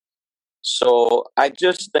so I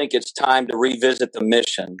just think it's time to revisit the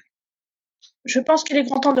mission. Je pense qu'il est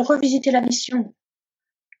grand temps de revisiter la mission.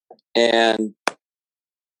 And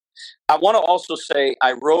I want to also say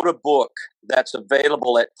I wrote a book that's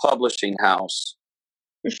available at Publishing House.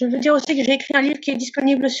 Je veux dire aussi que j'ai écrit un livre qui est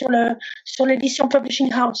disponible sur l'édition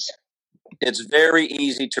Publishing House. It's very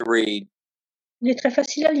easy to read. Il est très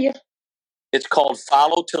facile à lire. It's called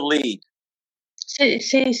Follow to Lead. C'est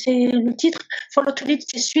le titre. Follow to Lead,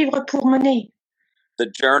 c'est suivre pour mener. The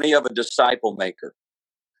Journey of a Disciple Maker.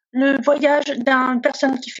 Le voyage d'une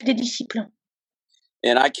personne qui fait des disciples.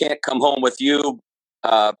 And I can't come home with you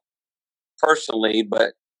personally,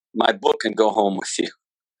 but my book can go home with you.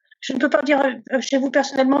 Je ne peux pas venir chez vous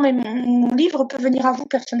personnellement, mais mon livre peut venir à vous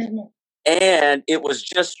personnellement. And it was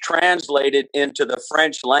just translated into the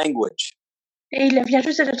French language. Et il vient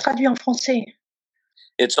juste d'être traduit en français.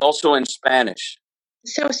 It's also in Spanish.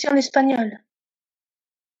 C'est aussi en espagnol.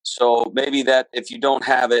 So maybe that if you don't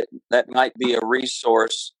have it, that might be a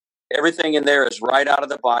resource. Everything in there is right out of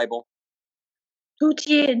the Bible. Tout ce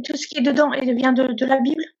qui est dedans vient de la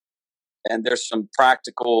Bible. And there's some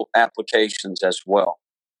practical applications as well.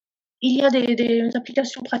 Il y a des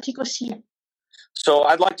applications pratiques aussi. So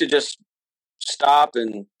I'd like to just stop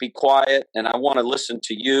and be quiet, and I want to listen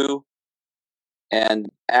to you and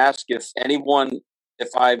ask if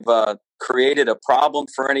I've created a problem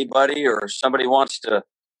for anybody, or somebody wants to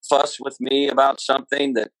fuss with me about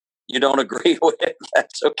something that you don't agree with.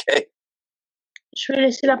 That's okay. Je vais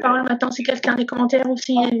laisser la parole maintenant si quelqu'un a des commentaires ou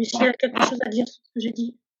s'il y a quelque chose à dire sur ce que j'ai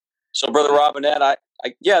dit. So, Brother Robinette,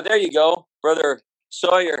 yeah, there you go. Brother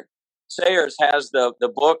Sayers has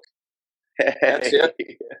the book. That's it.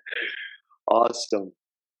 Awesome.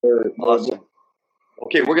 Awesome.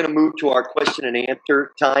 Okay, we're going to move to our question and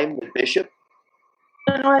answer time with Bishop.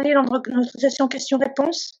 Allons aller dans notre session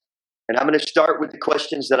questions-réponses. And I'm going to start with the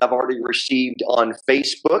questions that I've already received on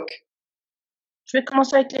Facebook. Je vais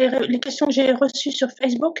commencer avec les questions que j'ai reçues sur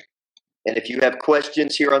Facebook. And if you have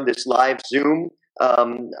questions here on this live Zoom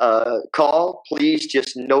call, please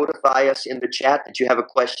just notify us in the chat that you have a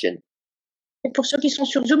question. Et pour ceux qui sont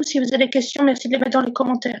sur Zoom, si vous avez des questions, merci de les mettre dans les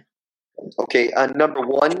commentaires. Okay, number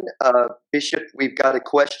one, Bishop, we've got a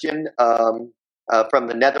question from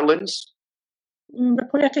the Netherlands. La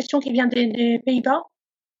première question qui vient des Pays-Bas.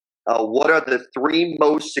 What are the 3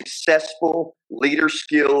 most successful leader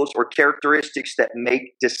skills or characteristics that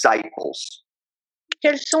make disciples?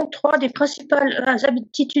 Quelles sont 3 des principales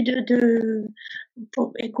aptitudes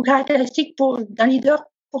et caractéristiques d'un leader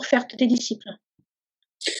pour faire des disciples?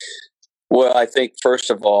 Well, I think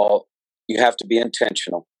first of all, you have to be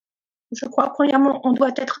intentional. Je crois, premièrement, on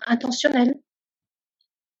doit être intentionnel.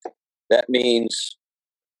 That means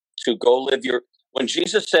to go live your. When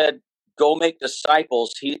Jesus said, "Go make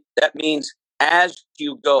disciples," that means as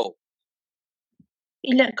you go.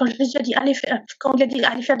 Quand Jésus a dit, quand il a dit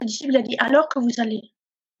allez faire des disciples, il a dit alors que vous allez.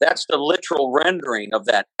 That's the literal rendering of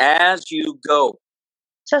that. As you go.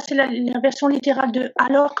 Ça, c'est la version littérale de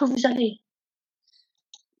alors que vous allez.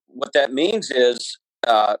 What that means is,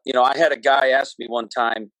 I had a guy ask me one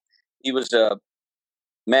time. He was a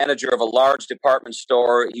manager of a large department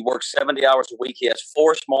store. He works 70 hours a week. He has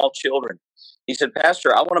 4 small children. He said,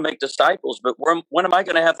 "Pastor, I want to make disciples, but when am I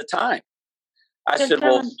going to have the time?" I said,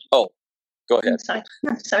 "Well, go ahead."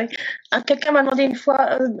 Sorry. Quelqu'un m'a demandé une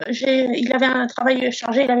fois, il avait un travail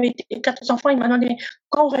chargé, il avait 4 enfants, il m'a demandé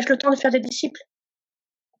quand aurais-je le temps de faire des disciples.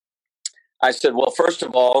 I said, "Well, first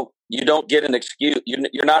of all, you don't get an excuse.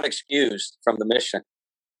 You're not excused from the mission."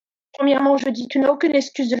 Premièrement, je dis, tu n'as aucune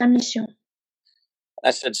excuse de la mission.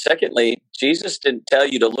 I said, secondly, Jesus didn't tell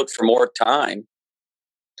you to look for more time.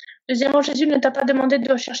 Deuxièmement, Jésus ne t'a pas demandé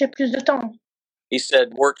de chercher plus de temps. He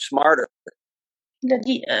said, work smarter. Il a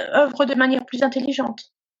dit, œuvre de manière plus intelligente.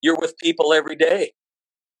 You're with people every day.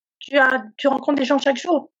 Tu rencontres des gens chaque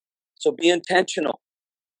jour. So be intentional.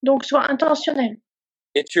 Donc, sois intentionnel.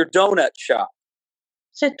 It's your donut shop.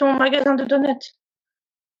 C'est ton magasin de donuts.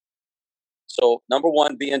 So, number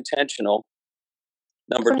 1, be intentional.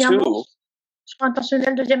 Number 2, sois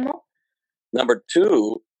intentionnel. Deuxièmement. Number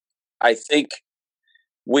 2, I think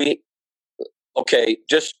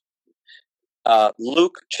just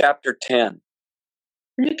Luke chapter 10.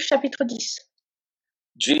 Luc chapitre 10.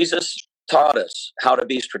 Jesus taught us how to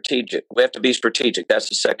be strategic. We have to be strategic. That's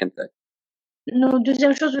the second thing.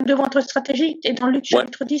 Deuxième chose, nous devons être stratégiques. Et dans Luc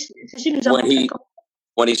chapitre 10, Jésus nous a montré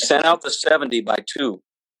when he sent out the 70 by 2,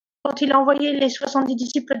 quand il a envoyé les 70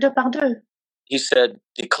 disciples 2 par 2, he said,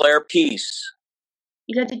 declare peace.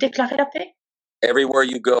 Il a dit déclarer la paix. Everywhere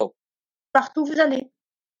you go. Partout où vous allez.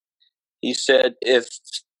 He said,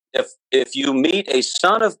 if you meet a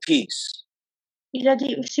son of peace, il a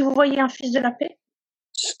dit, si vous voyez un fils de la paix,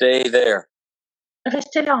 stay there.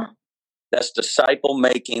 Restez là. That's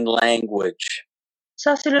disciple-making language.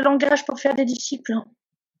 Ça, c'est le langage pour faire des disciples.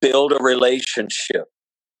 Build a relationship.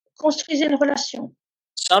 Construisez une relation.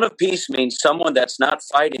 Son of peace means someone that's not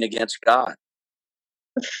fighting against God.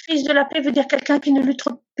 Fils de la paix veut dire quelqu'un qui ne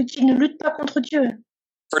lutte pas contre Dieu.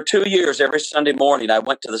 For 2 years, every Sunday morning, I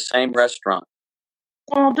went to the same restaurant.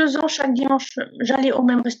 Pendant 2 ans, chaque dimanche, j'allais au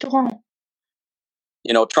même restaurant.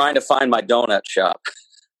 Trying to find my donut shop.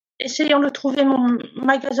 Essayant de trouver mon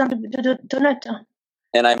magasin de donuts.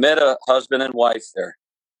 And I met a husband and wife there.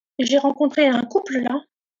 Et j'ai rencontré un couple là.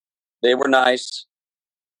 They were nice.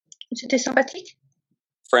 C'était sympathique.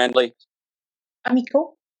 Friendly.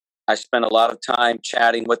 Amicaux. I spent a lot of time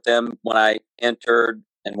chatting with them when I entered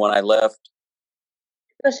and when I left.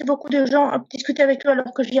 J'ai passé beaucoup de temps à discuter avec eux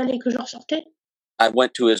alors que j'y allais et que je ressortais. I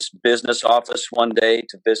went to his business office one day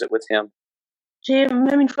to visit with him. J'ai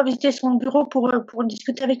même une fois visité son bureau pour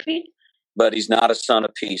discuter avec lui. But he's not a son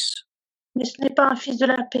of peace. Mais ce n'est pas un fils de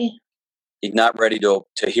la paix. He's not ready to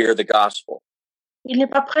hear the gospel. Il n'est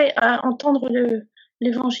pas prêt à entendre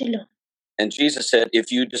l'évangile. And Jesus said,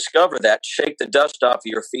 if you discover that, shake the dust off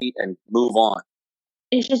your feet and move on.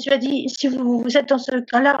 Et Jésus a dit, si vous êtes dans ce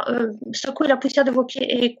cas-là, secouez la poussière de vos pieds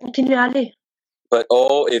et continuez à aller. But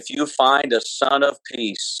if you find a son of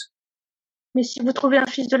peace, mais si vous trouvez un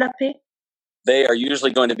fils de la paix, they are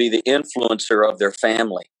usually going to be the influencer of their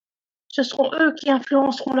family. Ce seront eux qui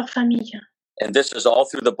influenceront leur famille. And this is all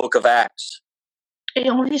through the book of Acts. Et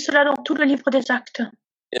on lit cela dans tout le livre des Actes.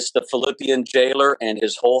 It's the Philippian jailer and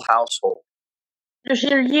his whole household. Le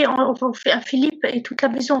geôlier à Philippe et toute la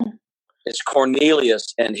maison. It's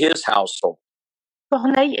Cornelius and his household.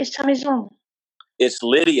 Corneille et sa maison. It's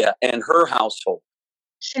Lydia and her household.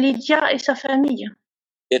 C'est Lydia et sa famille.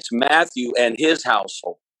 It's Matthew and his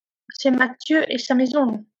household. C'est Matthieu et sa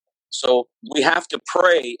maison. So we have to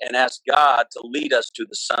pray and ask God to lead us to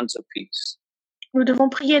the sons of peace. Nous devons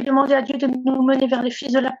prier et demander à Dieu de nous mener vers les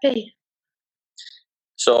fils de la paix.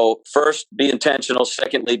 So first, be intentional.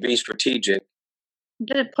 Secondly, be strategic.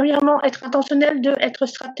 Premièrement, être intentionnel. 2, être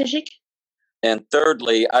stratégique. And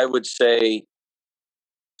thirdly, I would say,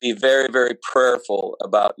 be very, very prayerful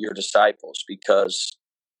about your disciples because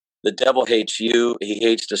the devil hates you. He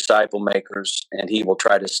hates disciple makers, and he will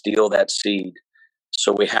try to steal that seed.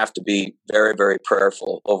 So we have to be very, very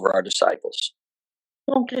prayerful over our disciples.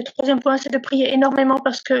 Donc, le troisième point, c'est de prier énormément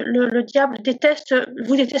parce que le diable vous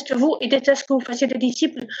déteste vous et déteste que vous fassiez des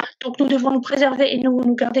disciples. Donc, nous devons nous préserver et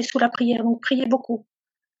nous garder sous la prière. Donc, priez beaucoup.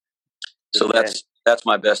 So that's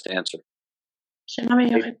my best answer. C'est ma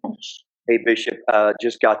meilleure réponse. Hey, Bishop,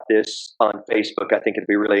 just got this on Facebook. I think it'd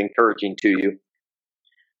be really encouraging to you.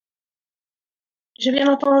 Je viens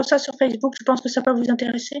d'entendre ça sur Facebook, je pense que ça peut vous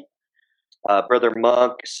intéresser. Brother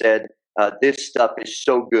Monk said, this stuff is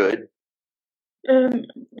so good.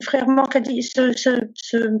 Frère Monk a dit cette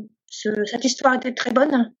histoire était très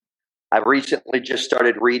bonne. I recently just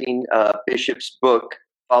started reading Bishop's book,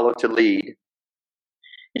 Follow to Lead.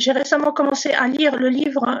 J'ai récemment commencé à lire le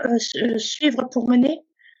livre Suivre pour mener.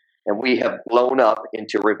 And we have blown up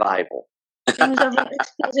into revival. Et nous avons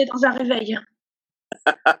explosé dans un réveil.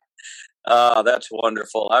 That's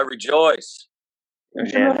wonderful. I rejoice.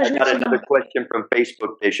 Je me And I réjouis got de another cela. question from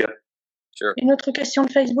Facebook, Bishop. Sure. Une autre question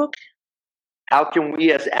de Facebook. How can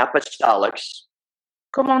we as apostolics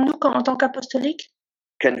Comment nous, en tant qu'apostoliques,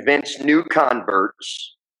 convince new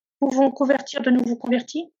converts pouvons convertir de nouveaux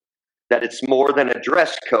convertis? that it's more than a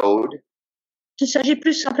dress code, Il s'agit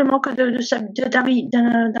plus simplement que d'un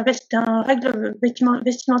règle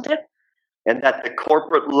vestimentaire and that the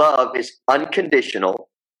corporate love is unconditional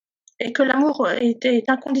et que l'amour est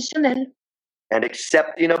inconditionnel. and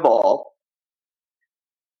accepting of all,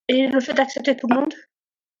 Et le fait d'accepter tout le monde,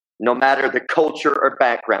 no matter the culture or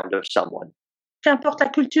background of someone. qu'importe la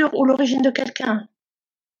culture ou l'origine de quelqu'un.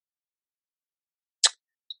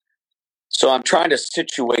 So I'm trying to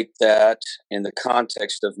situate that in the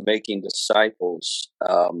context of making disciples.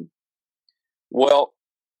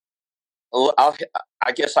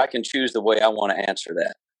 I guess I can choose the way I want to answer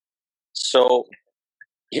that. So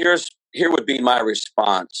here would be my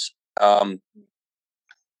response.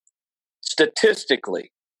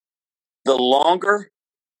 Statistically, the longer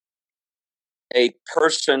a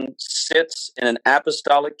person sits in an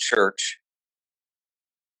apostolic church,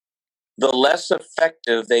 the less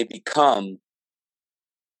effective they become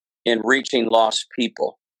in reaching lost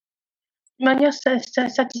people. De manière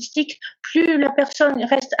statistique, plus la personne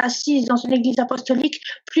reste assise dans une église apostolique,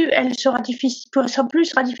 plus sera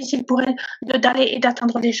difficile pour elle d'aller et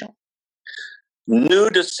d'atteindre les gens. New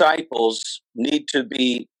disciples need to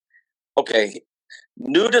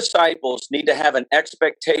have an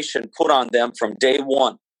expectation put on them from day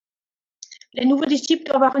one. Les nouveaux disciples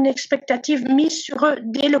doivent avoir une expectative mise sur eux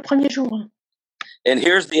dès le premier jour. And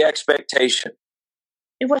here's the expectation.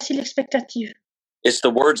 Et voici l'expectative. It's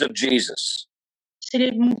the words of Jesus. C'est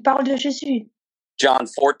les paroles de Jésus. John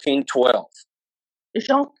 14:12.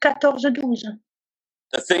 Jean 14:12.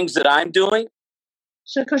 The things that I'm doing,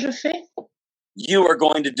 Ce que je fais, you are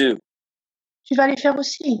going to do, tu vas les faire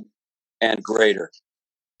aussi. and greater.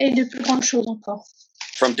 Et de plus grandes choses encore.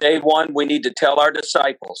 From day one, we need to tell our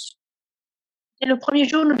disciples, Et le premier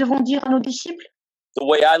jour, nous devons dire à nos disciples, the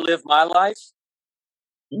way I live my life,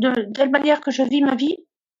 de telle manière que je vis ma vie,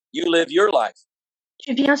 you live your life.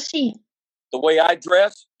 tu vis ainsi. The way I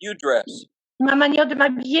dress, you dress. Ma manière de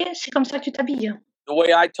m'habiller, c'est comme ça que tu t'habilles. The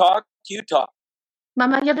way I talk, you talk. Ma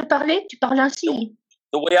manière de parler, tu parles ainsi.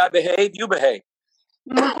 The way I behave, you behave.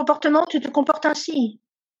 Mon comportement, tu te comportes ainsi.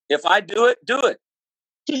 If I do it, do it.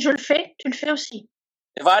 Si je le fais, tu le fais aussi.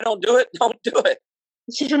 If I don't do it, don't do it.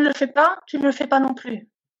 Si je ne le fais pas, tu ne le fais pas non plus.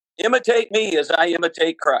 Imitate me as I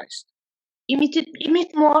imitate Christ.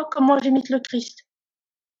 Imite-moi comme moi j'imite le Christ.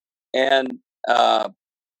 And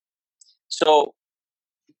so,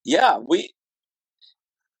 yeah,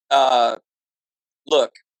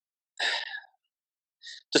 look,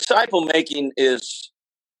 disciple making is,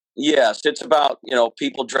 yes, it's about,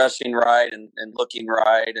 people dressing right and looking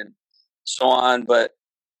right and so on. But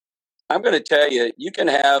I'm going to tell you, you can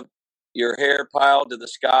have your hair piled to the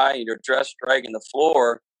sky and your dress dragging the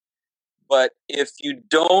floor. But if you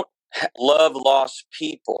don't love lost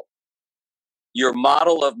people, your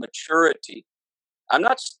model of maturity, I'm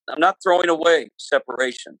not throwing away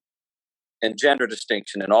separation and gender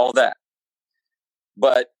distinction and all that.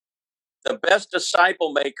 But the best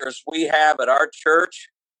disciple makers we have at our church,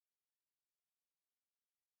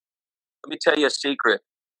 let me tell you a secret.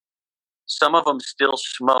 Some of them still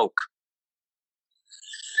smoke.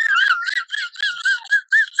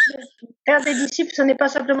 Faire des disciples, ce n'est pas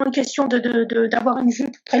simplement une question d'avoir une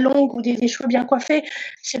jupe très longue ou des cheveux bien coiffés.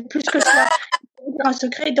 C'est plus que cela. Un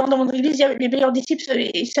secret, dans mon église, il y a les meilleurs disciples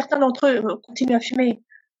et certains d'entre eux continuent à fumer.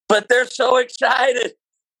 But they're so excited.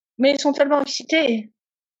 Mais ils sont tellement excités.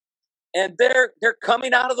 And they're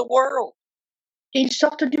coming out of the world. Et ils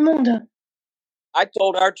sortent du monde. I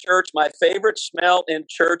told our church my favorite smell in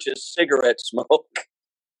church is cigarette smoke.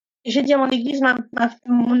 J'ai dit à mon église,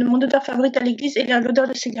 mon odeur favorite à l'église est l'odeur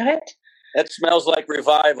de cigarette. That smells like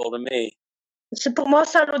revival to me. C'est pour moi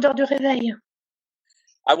ça l'odeur du réveil.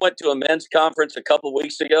 I went to a men's conference a couple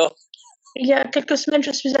weeks ago. Il y a quelques semaines,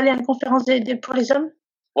 je suis allée à une conférence pour les hommes.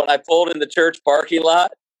 when I pulled in the church parking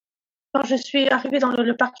lot, Quand je suis arrivée dans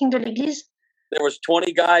le parking de l'église, there was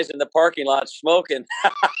 20 guys in the parking lot smoking.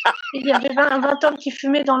 il y avait 20 hommes qui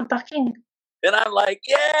fumaient dans le parking. And I'm like,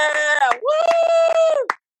 yeah, woo!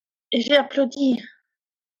 Et j'ai applaudi.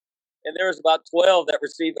 And there was about 12 that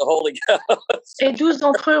received the Holy Ghost. Et 12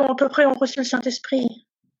 d'entre eux, à peu près, ont reçu le Saint-Esprit.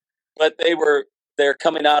 But they're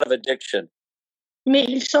coming out of addiction. Mais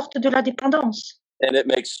ils sortent de la dépendance. And it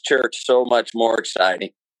makes church so much more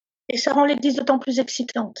exciting. Et ça rend l'église d'autant plus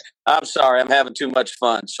excitante. I'm sorry, I'm having too much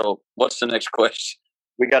fun. So what's the next question?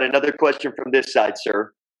 We got another question from this side,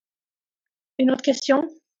 sir. Une autre question?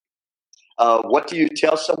 What do you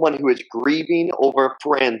tell someone who is grieving over a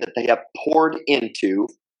friend that they have poured into?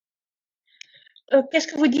 Qu'est-ce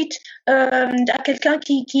que vous dites à quelqu'un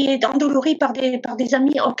qui est endolori par des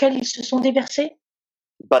amis auxquels ils se sont déversés?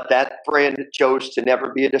 But that friend chose to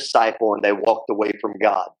never be a disciple and they walked away from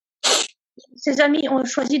God. Ses amis ont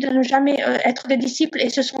choisi de ne jamais être des disciples et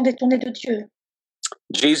se sont détournés de Dieu.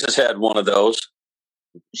 Jesus had one of those.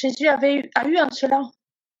 Jésus a eu un de ceux-là.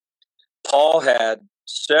 Paul had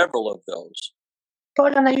several of those.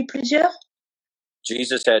 Paul en a eu plusieurs.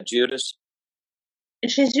 Jesus had Judas.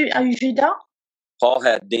 Jésus a eu Judas. Paul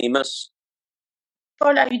had Demas.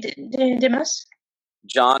 Paul a eu Démas.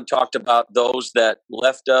 John talked about those that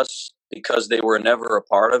left us because they were never a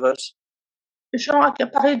part of us. Jean a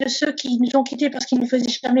parlé de ceux qui nous ont quittés parce qu'ils ne faisaient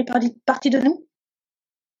jamais partie de nous.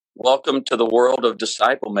 Welcome to the world of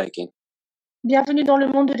disciple making. Bienvenue dans le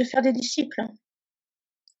monde de faire des disciples.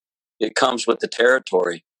 It comes with the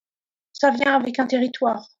territory. Ça vient avec un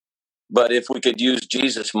territoire. But if we could use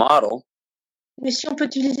Jesus' model, Mais si on peut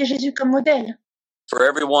utiliser Jésus comme modèle, for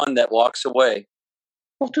everyone that walks away,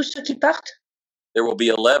 pour tous ceux qui partent, there will be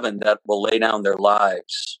 11 that will lay down their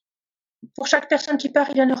lives. pour chaque personne qui part,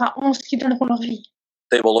 il y en aura 11 qui donneront leur vie.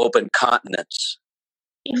 They will open continents.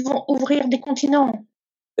 Ils vont ouvrir des continents.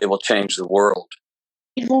 They will change the world.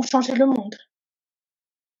 Ils vont changer le monde.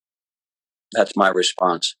 That's my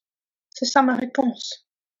response. C'est ça ma réponse.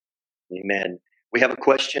 Amen. We have a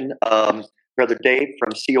question, Brother Dave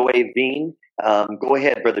from COA Veen. Go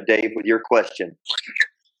ahead, Brother Dave, with your question.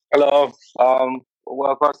 Hello.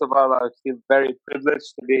 Well, first of all, I feel very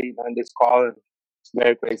privileged to be on this call. It's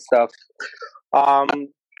very great stuff.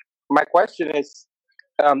 My question is,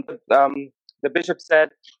 the bishop said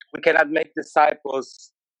we cannot make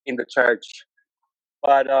disciples in the church,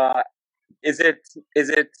 but is it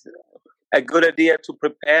a good idea to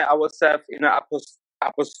prepare ourselves in an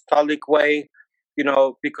apostolic way? You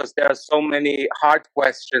know, because there are so many hard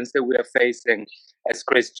questions that we are facing as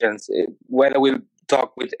Christians, whether we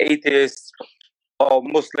talk with atheists or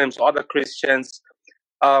Muslims or other Christians.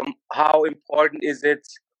 How important is it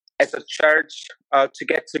as a church to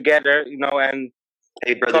get together, you know, and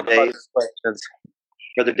hey, Brother talk about Dave. these questions?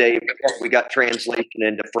 Brother Dave, we got translation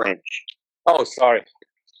into French. Oh, sorry.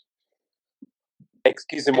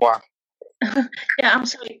 Excusez-moi. Yeah, I'm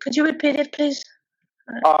sorry. Could you repeat it, please?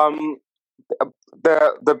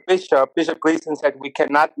 The Bishop Gleason said we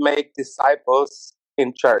cannot make disciples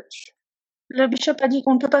in church. Le bishop a dit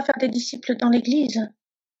qu'on ne peut pas faire des disciples dans l'église.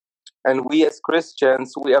 And we as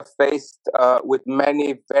Christians, we are faced with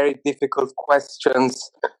many very difficult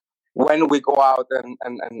questions when we go out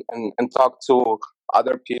and talk to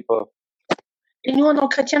other people. Et nous, en tant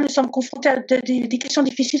que chrétiens, nous sommes confrontés à des questions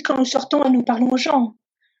difficiles quand nous sortons et nous parlons aux gens.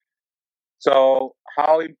 So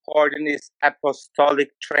how important is apostolic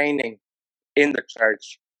training in the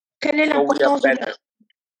church? Quelle est So we are l'importance better,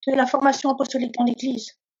 de la formation apostolique dans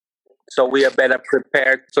l'église so we are better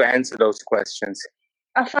prepared to answer those questions.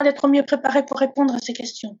 afin d'être mieux préparés pour répondre à ces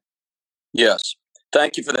questions? Yes.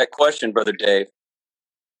 Thank you for that question, Brother Dave.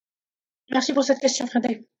 Merci pour cette question, Frère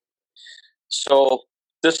Dave. So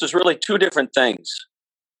this is really two different things.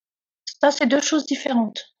 Ça, c'est deux choses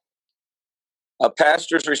différentes. A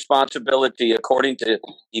pastor's responsibility, according to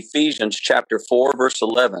Ephesians chapter 4, verse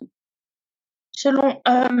 11, Selon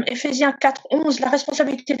Éphésiens 4:11, la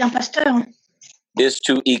responsabilité d'un pasteur is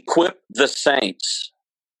to equip the saints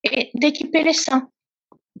est d'équiper les saints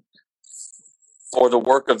for the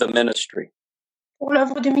work of the ministry. pour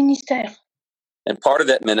l'œuvre du ministère. And part of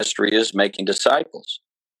that ministry is making disciples.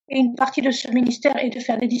 Et une partie de ce ministère est de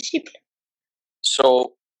faire des disciples.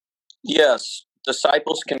 So, yes,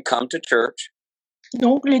 disciples can come to church,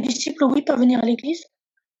 Donc, les disciples, oui, peuvent venir à l'église,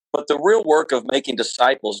 but the real work of making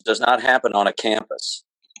disciples does not happen on a campus.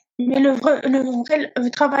 mais le vrai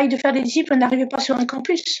travail de faire des disciples n'arrive pas sur un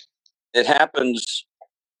campus. It happens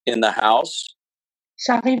in the house,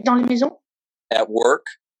 Ça arrive dans les maisons, at work,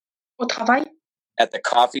 au travail, at the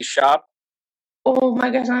coffee shop, au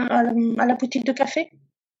magasin, à la boutique de café,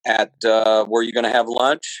 at where you're going to have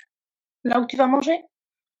lunch, là où tu vas manger,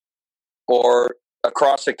 or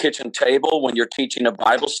across a kitchen table when you're teaching a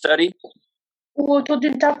Bible study. ou autour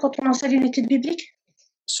d'une table quand on enseigne une étude biblique.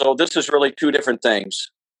 So this is really two different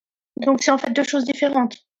things. Donc c'est en fait deux choses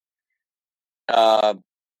différentes.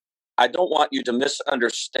 I don't want you to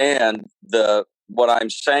misunderstand what I'm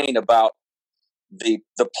saying about the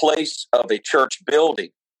place of a church building.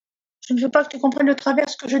 Je ne veux pas que tu comprennes de travers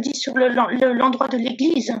ce que je dis sur l'endroit de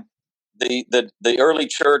l'église. The early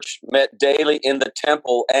church met daily in the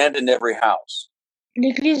temple and in every house.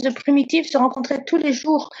 L'église primitive se rencontrait tous les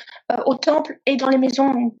jours au temple et dans les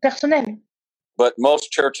maisons personnelles. But most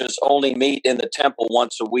churches only meet in the temple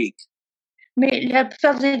once a week. Mais la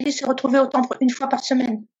plupart des églises se retrouvaient au temple une fois par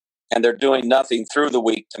semaine. And they're doing nothing through the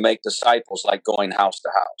week to make disciples, like going house to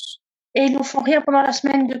house. Et ils ne font rien pendant la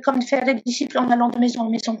semaine comme faire des disciples en allant de maison en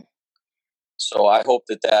maison. So I hope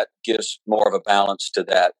that gives more of a balance to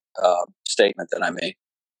that statement that I made.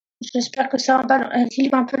 J'espère que ça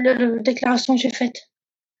équilibre un peu la déclaration que j'ai faite.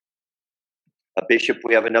 Bishop,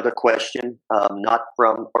 we have another question, not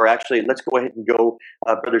from, or actually, let's go ahead and go,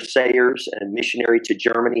 Brother Sayers, a missionary to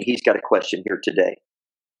Germany. He's got a question here today.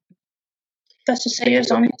 Pastor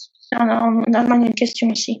Sayers en Allemagne, une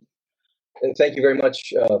question aussi. Thank you very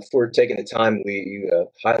much for taking the time. We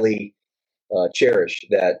highly cherish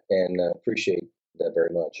that and appreciate that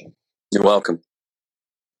very much. You're welcome.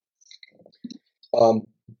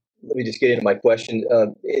 Let me just get into my question.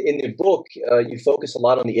 In the book, you focus a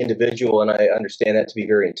lot on the individual, and I understand that to be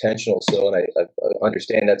very intentional. And I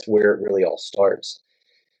understand that's where it really all starts.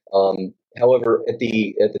 However, at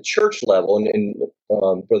the church level, and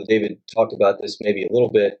Brother David talked about this maybe a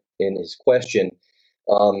little bit in his question,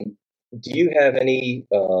 do you have any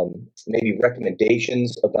maybe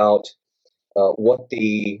recommendations about what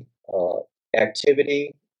the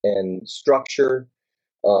activity and structure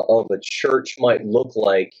of a church might look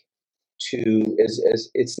like? As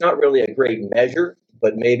it's not really a great measure,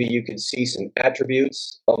 but maybe you could see some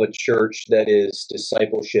attributes of a church that is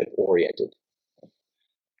discipleship oriented.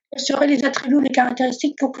 Quels seraient les attributs ou les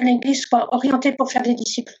caractéristiques pour que l'Église soit orientée pour faire des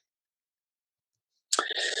disciples?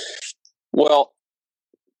 Well,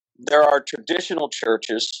 there are traditional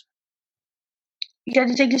churches. Il y a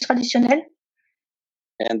des églises traditionnelles.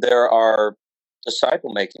 And there are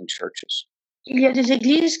disciple-making churches. Il y a des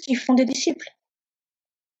églises qui font des disciples.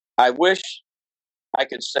 I wish I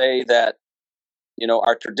could say that,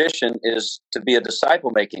 our tradition is to be a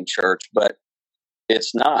disciple-making church, but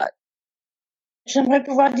it's not. J'aimerais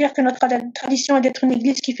pouvoir dire que notre tradition est d'être une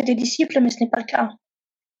église qui fait des disciples, mais ce n'est pas le cas.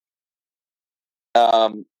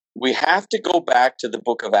 We have to go back to the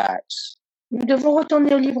book of Acts. Nous devons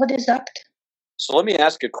retourner au livre des Actes. So let me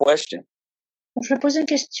ask a question. Donc, je vais poser une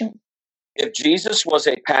question. If Jesus was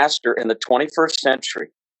a pastor in the 21st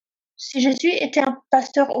century, si Jésus était un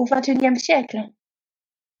pasteur au 21e siècle,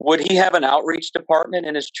 would he have an outreach department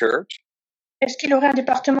in his church? Est-ce qu'il aurait un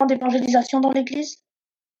département d'évangélisation dans l'église?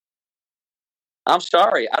 I'm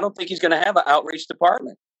sorry, I don't think he's going to have an outreach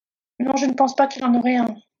department. Non, je ne pense pas qu'il en aurait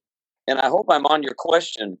un. And I hope I'm on your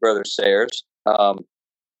question, Brother Sayers. I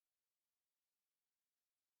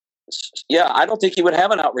don't think he would have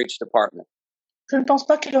an outreach department. Je ne pense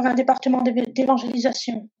pas qu'il aurait un département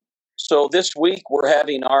d'évangélisation. So this week we're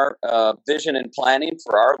having our vision and planning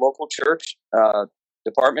for our local church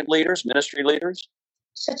department leaders, ministry leaders.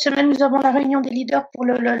 Cette semaine, nous avons la réunion des leaders pour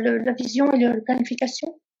la vision et la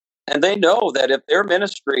planification. And they know that if their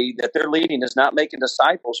ministry that they're leading is not making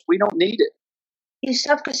disciples, we don't need it. Ils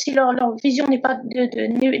savent que si leur vision n'est pas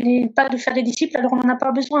de faire des disciples, alors on n'en a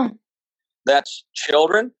pas besoin. That's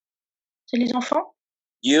children. C'est les enfants.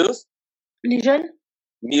 Youth. Les jeunes.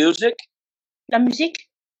 Music. La musique.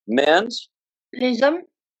 Men's. Les hommes.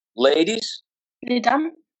 Ladies. Les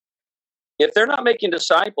dames. If they're not making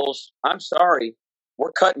disciples, I'm sorry,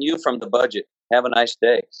 we're cutting you from the budget. Have a nice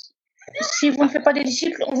day. Si vous ne faites pas des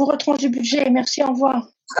disciples, on vous retranche du budget. Merci, au revoir.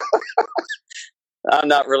 I'm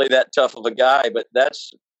not really that tough of a guy, but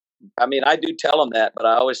I do tell them that, but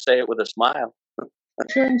I always say it with a smile.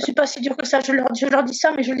 Je ne suis pas si dur que ça. Je leur dis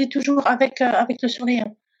ça, mais je le dis toujours avec le sourire.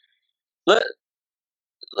 Let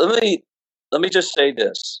me just say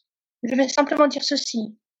this. Je vais simplement dire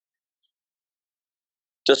ceci.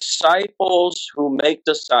 Disciples who make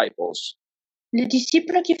disciples. Les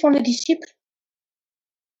disciples qui font des disciples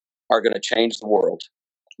are going to change the world.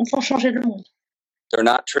 Vont changer le monde. They're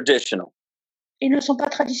not traditional. Ils ne sont pas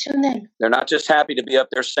traditionnels. They're not just happy to be up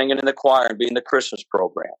there singing in the choir and be in the Christmas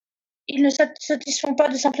program. Ils ne satisfont pas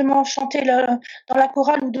de simplement chanter dans la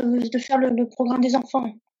chorale ou de faire le programme des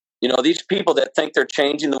enfants. These people that think they're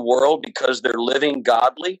changing the world because they're living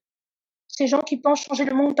godly. Ces gens qui pensent changer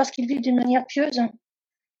le monde parce qu'ils vivent d'une manière pieuse.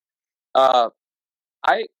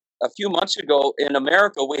 A few months ago in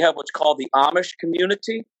America, we have what's called the Amish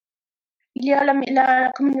community. Il y a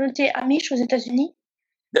la communauté Amish aux États-Unis.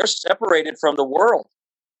 They're separated from the world.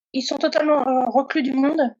 Ils sont totalement reclus du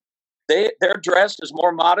monde. Their dress is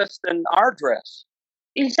more modest than our dress.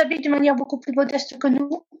 Ils s'habillent de manière beaucoup plus modeste que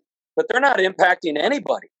nous. But they're not impacting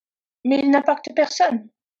anybody. Mais ils n'impactent personne.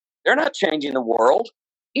 They're not changing the world.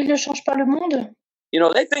 Ils ne changent pas le monde. You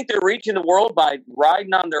know, they think they're reaching the world by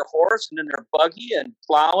riding on their horse and in their buggy and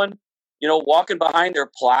plowing, walking behind their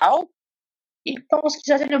plow. Ils pensent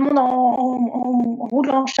qu'ils atteignent le monde en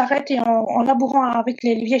roulant en charrette et en labourant avec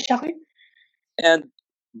les vieilles charrues. And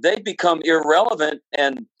they become irrelevant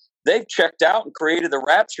and they've checked out and created the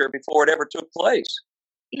rapture before it ever took place.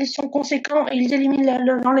 Ils sont conséquents et ils éliminent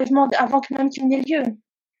l'enlèvement avant que même qu'il n'ait lieu.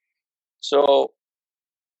 So,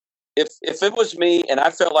 if it was me and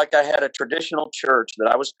I felt like I had a traditional church that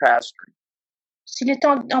I was pastoring, s'il était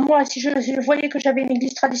en moi, si je voyais que j'avais une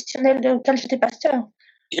église traditionnelle de laquelle j'étais pasteur,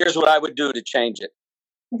 here's what I would do to change it.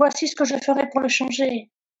 Voici ce que je ferais pour le changer.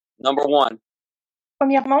 Number one,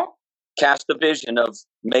 premièrement, cast the vision of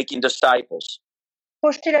making disciples.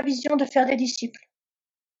 Projeter la vision de faire des disciples.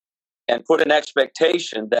 And put an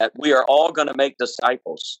expectation that we are all going to make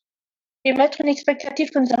disciples. Et mettre une expectative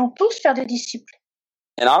que nous allons tous faire des disciples.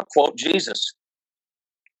 And I'll quote Jesus.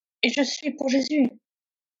 Et je suis pour Jésus.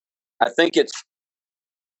 I think it's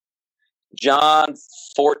John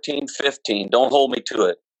 14:15. Don't hold me to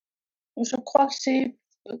it. Je crois que c'est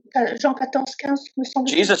Jean 14:15, me semble.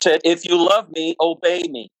 Jesus said, "If you love me, obey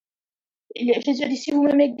me." Jésus a dit, si vous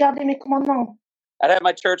m'aimez, gardez mes commandements. I'd have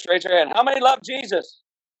my church raise their hand. How many love Jesus?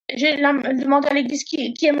 J'ai demandé à l'église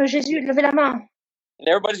qui aime Jésus, levez la main. And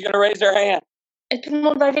everybody's going to raise their hand. Et tout le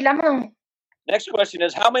monde va lever la main. Next question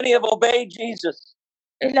is, how many have obeyed Jesus?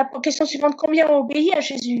 Et la question suivante, combien ont obéi à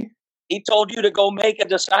Jésus? He told you to go make a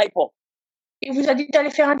disciple. Il vous a dit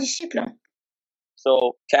d'aller faire un disciple.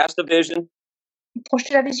 So, cast a vision.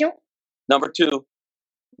 Projeter la vision. Number 2.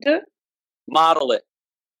 2. Model it.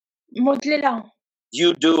 Modelez-la.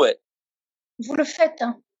 You do it. Vous le faites.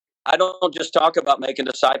 I don't just talk about making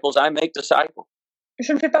disciples, I make disciples.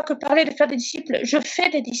 Je ne fais pas que parler de faire des disciples, je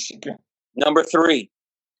fais des disciples. Number 3.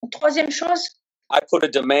 Troisième chose. I put a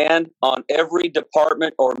demand on every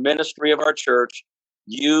department or ministry of our church.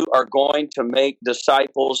 You are going to make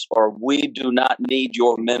disciples or we do not need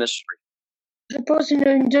your ministry. Je pose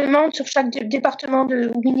une demande sur chaque département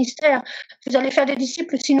ou ministère. Vous allez faire des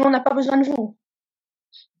disciples, sinon on n'a pas besoin de vous.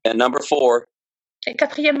 And number 4. Et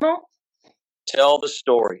quatrièmement, tell the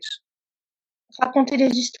stories. Raconter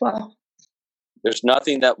des histoires. There's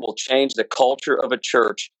nothing that will change the culture of a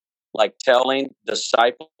church like telling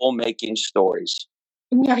disciple-making stories.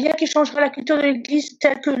 Il n'y a rien qui changera la culture de l'Église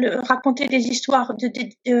tel que raconter des histoires,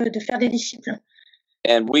 de faire des disciples.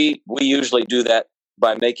 And we usually do that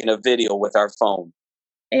by making a video with our phone.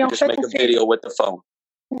 Et en Just fait, make a video with the phone.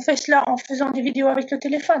 On fait cela en faisant des vidéos avec le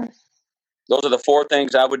téléphone. Those are the 4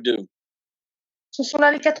 things I would do. Ce sont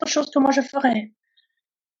là les 4 choses que moi je ferais.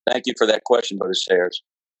 Thank you for that question, Brother Sayers.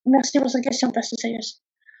 Merci pour cette question, Pastor Sayers.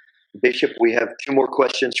 Bishop, we have 2 more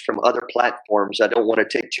questions from other platforms. I don't want to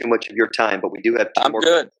take too much of your time, but we do have 2 more.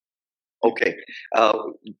 I'm good. Okay.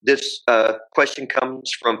 This question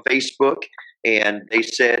comes from Facebook, and they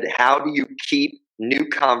said, how do you keep new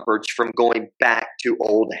converts from going back to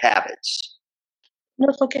old habits?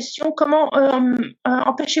 Notre question, comment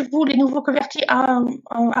empêchez-vous les nouveaux convertis à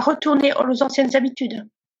retourner aux anciennes habitudes?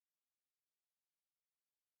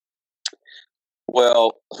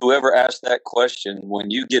 Well, whoever asked that question,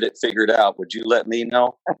 when you get it figured out, would you let me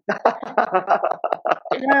know?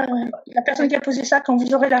 Et là, la personne qui a posé ça, quand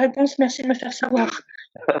vous aurez la réponse, merci de me faire savoir.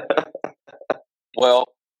 Well,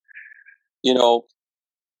 you know,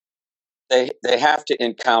 they have to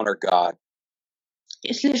encounter God.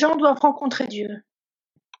 Et les gens doivent rencontrer Dieu.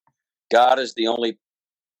 God is the only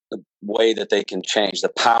way that they can change, the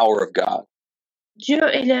power of God. Dieu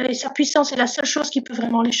et sa puissance est la seule chose qui peut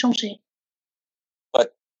vraiment les changer.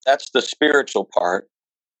 But that's the spiritual part.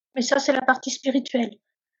 Mais ça, c'est la partie spirituelle.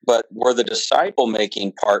 But where the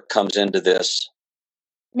disciple-making part comes into this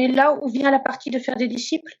Mais là où vient la partie de faire des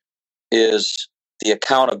disciples is the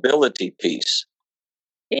accountability piece.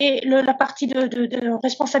 Et la partie de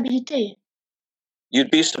responsabilité. You'd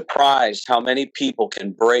be surprised how many people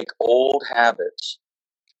can break old habits.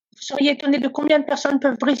 Vous seriez étonné de combien de personnes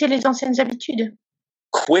peuvent briser les anciennes habitudes.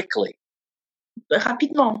 Quickly.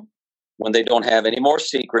 Rapidement. When they don't have any more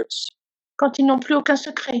secrets. Quand ils n'ont plus aucun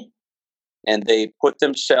secret. And they put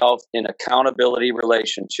themselves in accountability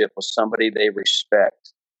relationship with somebody they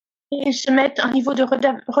respect. Et ils se mettent un niveau de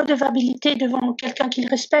redevabilité devant quelqu'un qu'ils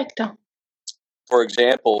respectent. For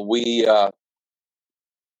example, we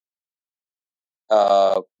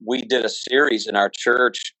did a series in our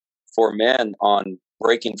church for men on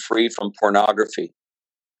breaking free from pornography.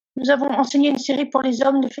 Nous avons enseigné une série pour les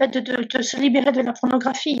hommes, le fait de se libérer de la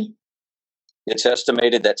pornographie. It's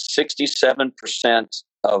estimated that 67%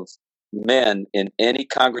 of men in any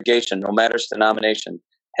congregation, no matter its denomination,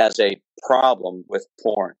 has a problem with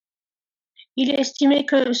porn. Il est estimé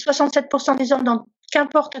que 67% des hommes dans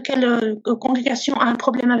qu'importe quelle congrégation a un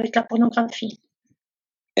problème avec la pornographie.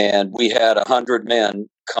 And we had 100 men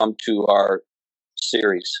come to our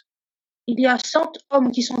series. Il y a 100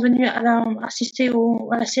 hommes qui sont venus assister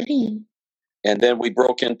à la série. And then we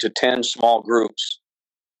broke into 10 small groups.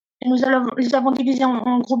 Et nous les avons divisés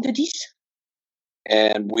en groupes de 10.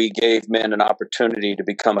 And we gave men an opportunity to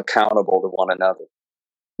become accountable to one another.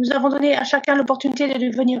 Nous avons donné à chacun l'opportunité de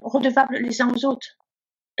devenir redevables les uns aux autres.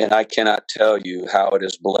 And I cannot tell you how it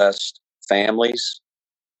has blessed families.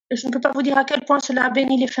 Et je ne peux pas vous dire à quel point cela a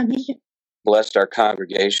béni les familles. Blessed our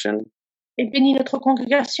congregation. Et béni notre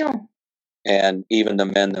congrégation. And even the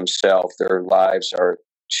men themselves, their lives are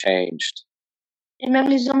changed. Et même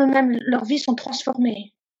les hommes eux-mêmes, leurs vies sont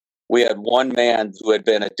transformées. We had one man who had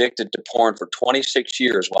been addicted to porn for 26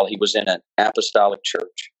 years while he was in an apostolic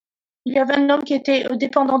church. Il y avait un homme qui était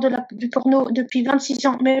dépendant du porno depuis 26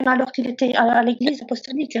 ans, même alors qu'il était à l'église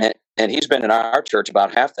apostolique. And he's been in our church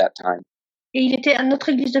about half that time. Et il était à notre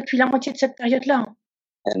église depuis la moitié de cette période-là.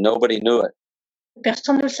 And nobody knew it.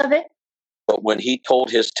 Personne ne le savait. But when he told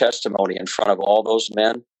his testimony in front of all those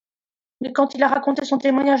men, mais quand il a raconté son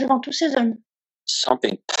témoignage devant tous ces hommes,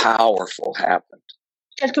 something powerful happened.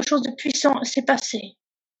 Quelque chose de puissant s'est passé.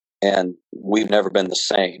 And we've never been the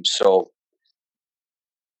same. So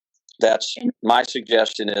that's my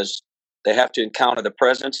suggestion is they have to encounter the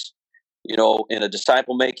presence, you know, in a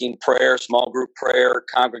disciple-making prayer, small group prayer,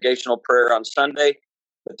 congregational prayer on Sunday,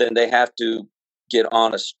 but then they have to get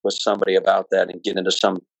honest with somebody about that and get into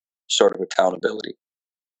some sort of accountability.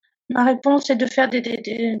 Ma réponse est de faire des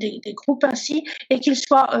groupes ainsi et qu'ils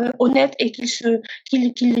soient honnêtes et qu'ils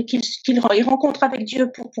rencontrent avec Dieu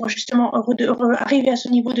pour justement arriver à ce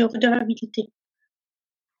niveau de redevabilité.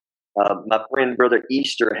 My friend Brother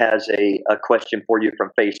Easter has a question for you from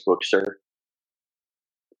Facebook, sir.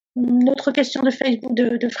 Une autre question de Facebook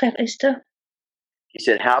de frère Esther. He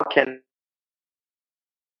said, how can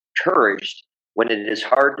encouraged when it is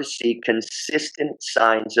hard to see consistent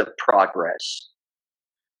signs of progress?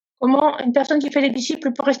 Comment une personne qui fait les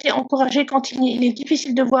disciples peut rester encouragée quand il est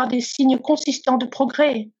difficile de voir des signes consistants de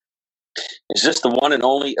progrès? Is this the one and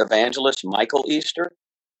only evangelist Michael Easter?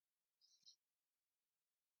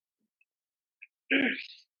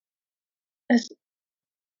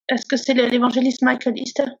 Est-ce que c'est l'évangéliste Michael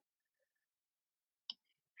Easter?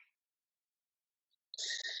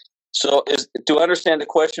 So, to understand the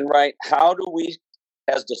question right, how do we,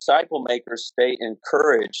 as disciple makers, stay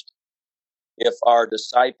encouraged if our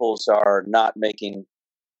disciples are not making,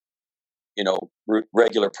 you know,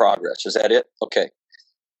 regular progress? Is that it? Okay.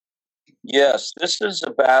 Yes, this is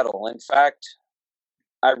a battle. In fact,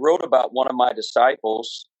 I wrote about one of my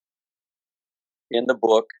disciples in the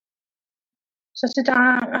book. Ça, c'est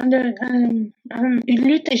une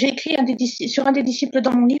lutte et j'ai écrit sur un des disciples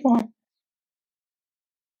dans mon livre.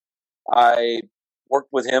 I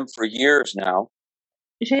worked with him for years now.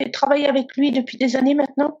 J'ai travaillé avec lui depuis des années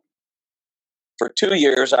maintenant. For 2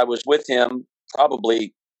 years, I was with him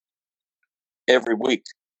probably every week.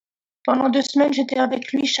 Pendant 2 semaines, j'étais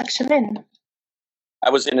avec lui chaque semaine. I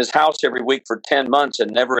was in his house every week for 10 months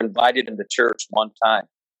and never invited him to church one time.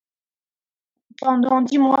 Pendant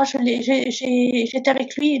 10 mois, j'étais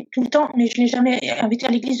avec lui tout le temps, mais je l'ai jamais invité à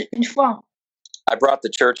l'église une fois. I brought the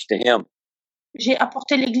church to him. J'ai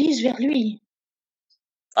apporté l'église vers lui.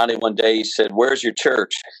 Finally, one day he said, "Where's your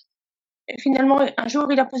church?" Et finalement, un jour,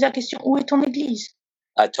 il a posé la question, où est ton église?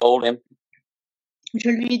 I told him. Je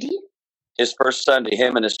lui ai dit. His first Sunday,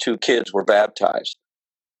 him and his 2 kids were baptized.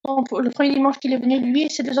 Donc, le premier dimanche qu'il est venu, lui et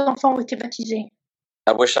ses 2 enfants ont été baptisés.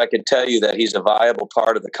 I wish I could tell you that he's a viable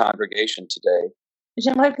part of the congregation today.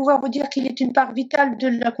 J'aimerais pouvoir vous dire qu'il est une part vitale de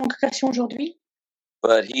la congrégation aujourd'hui.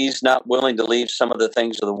 But he's not willing to leave some of the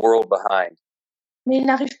things of the world behind. Mais il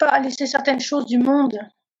n'arrive pas à laisser certaines choses du monde.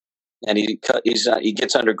 And he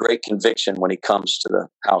gets under great conviction when he comes to the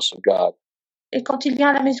house of God. Et quand il vient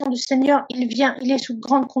à la maison du Seigneur, il est sous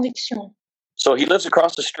grande conviction. So he lives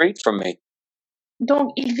across the street from me.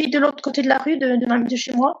 Donc, il vit de l'autre côté de la rue de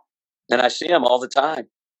chez moi. And I see him all the time.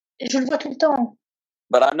 Et je le vois tout le temps.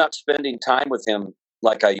 But I'm not spending time with him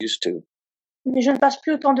like I used to. Mais je ne passe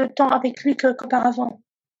plus autant de temps avec lui qu'auparavant.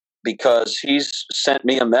 because he's sent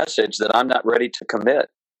me a message that I'm not ready to commit.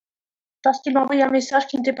 Parce qu'il m'a envoyé un message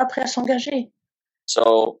qu'il n'était pas prêt à s'engager.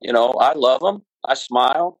 So, I love him. I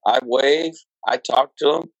smile. I wave. I talk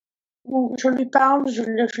to him. Donc, je lui parle, je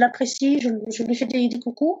l'apprécie, je lui fais des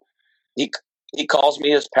coucous. He calls me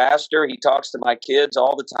his pastor. He talks to my kids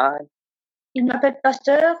all the time. Il m'appelle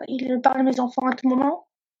pasteur, il parle à mes enfants à tout moment.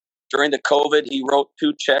 During the COVID, he wrote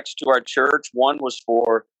 2 checks to our church. One was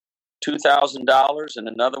for $2,000 and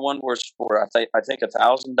another one was for, I think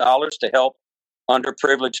 $1,000 to help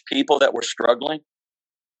underprivileged people that were struggling.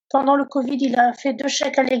 Pendant le Covid, il a fait 2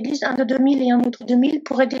 chèques à l'église, un de 2 000 et un autre de 1 000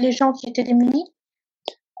 pour aider les gens qui étaient démunis.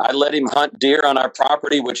 I let him hunt deer on our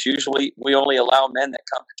property, which usually we only allow men that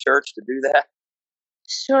come to church to do that.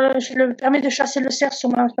 Je le permets de chasser le cerf sur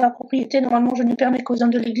ma propriété. Normalement, je ne permets qu'aux hommes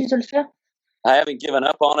de l'église de le faire. I haven't given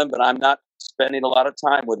up on him, but I'm not spending a lot of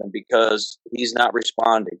time with him because he's not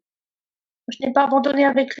responding. Je n'ai pas abandonné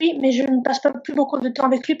avec lui, mais je ne passe pas plus beaucoup de temps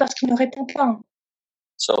avec lui parce qu'il ne répond pas.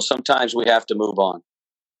 So sometimes we have to move on.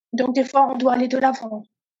 Donc, des fois, on doit aller de l'avant.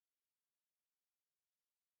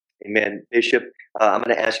 Amen. Bishop, I'm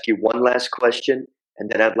going to ask you one last question,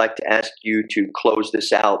 and then I'd like to ask you to close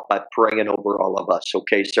this out by praying over all of us.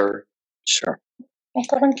 Okay, sir? Sure.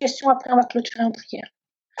 Encore une question, après on va clôturer en prière.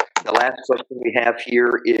 The last question we have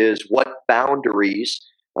here is, what boundaries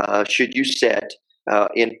should you set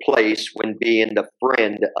in place when being the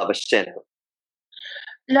friend of a sinner?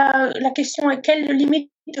 La question est, quelles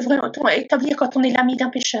limites devrait-on établir quand on est l'ami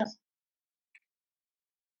d'un pécheur?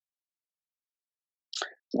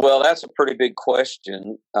 Well, that's a pretty big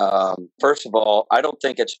question. First of all, I don't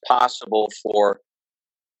think it's possible for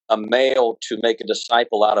a male to make a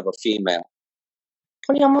disciple out of a female.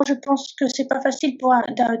 Premièrement, je pense que c'est pas facile pour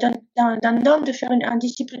d'un homme de faire un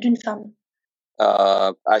disciple d'une femme.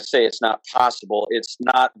 I say it's not possible. It's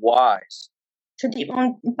not wise. Je dis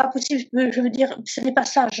pas possible. Je veux dire, ce n'est pas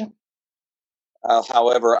sage.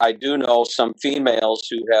 However, I do know some females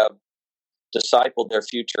who have discipled their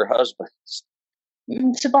future husbands.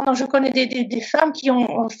 Cependant, je connais des femmes qui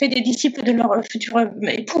ont fait des disciples de leur futur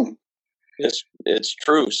époux. It's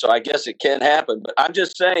true. So I guess it can happen. But I'm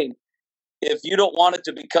just saying, if you don't want it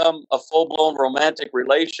to become a full-blown romantic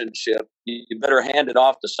relationship, you better hand it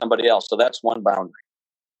off to somebody else. So that's one boundary.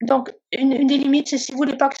 Donc, une des limites, c'est si vous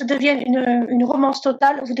voulez pas que ça devienne une romance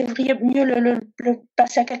totale, vous devriez mieux le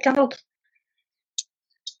passer à quelqu'un d'autre.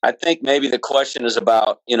 I think maybe the question is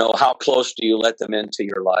about, how close do you let them into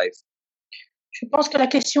your life? Je pense que la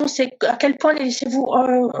question, c'est à quel point les laissez-vous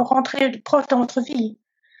rentrer proche dans votre vie.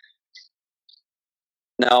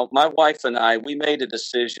 Now, my wife and I, we made a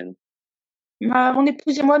decision. Mon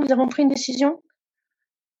épouse et moi, nous avons pris une décision.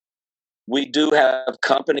 We do have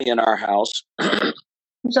company in our house.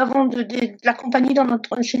 Nous avons de la compagnie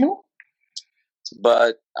chez nous.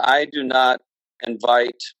 But I do not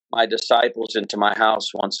invite my disciples into my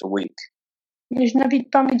house once a week. Mais je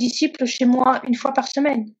n'invite pas mes disciples chez moi une fois par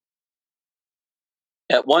semaine.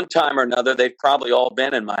 At one time or another, they've probably all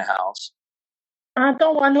been in my house. À un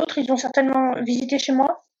temps ou à un autre, ils ont certainement visité chez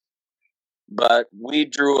moi. But we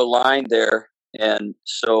drew a line there, and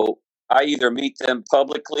so I either meet them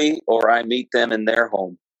publicly or I meet them in their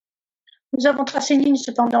home. Nous avons tracé une ligne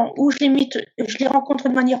cependant où je les rencontre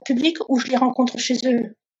de manière publique ou je les rencontre chez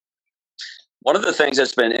eux. One of the things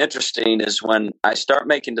that's been interesting is when I start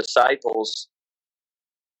making disciples.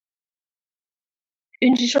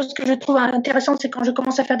 Une des choses que je trouve intéressante, c'est quand je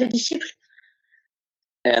commence à faire des disciples.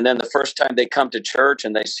 And then the first time they come to church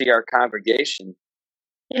and they see our congregation.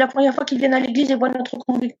 Et la première fois qu'ils viennent à l'église et voient notre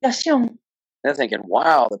congrégation. They're thinking,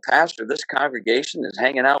 wow, the pastor of this congregation is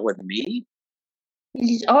hanging out with me. Ils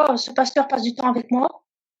disent, oh, ce pasteur passe du temps avec moi.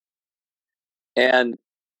 And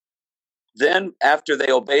then after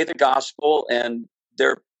they obey the gospel and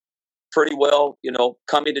they're pretty well,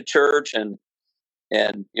 coming to church and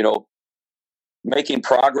making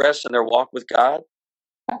progress in their walk with God.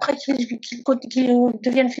 Après qu'ils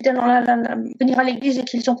deviennent fidèles venir à l'église et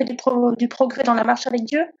qu'ils ont fait du progrès dans la marche avec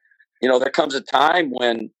Dieu. There comes a time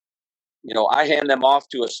when, I hand them off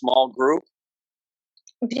to a small group.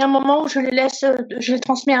 Il y a un moment où je les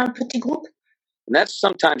transmets à un petit groupe. And that's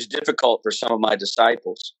sometimes difficult for some of my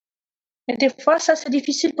disciples. Et des fois, ça, c'est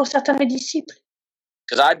difficile pour certains de mes disciples.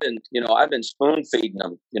 Because I've been spoon feeding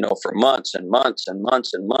them, for months and months and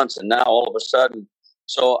months and months, and now all of a sudden,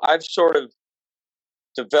 so I've sort of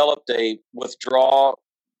developed a withdrawal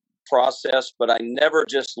process, but I never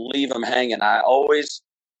just leave them hanging. I always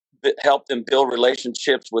help them build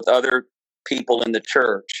relationships with other people in the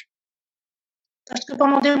church. Parce que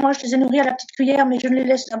pendant des mois, je les ai nourris à la petite cuillère, mais je ne les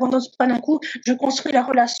laisse abandonner pas d'un coup. Je construis la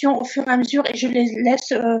relation au fur et à mesure et je les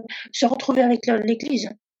laisse se retrouver avec l'Église.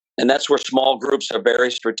 And that's where small groups are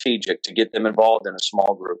very strategic to get them involved in a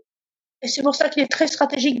small group. Et c'est pour ça qu'il est très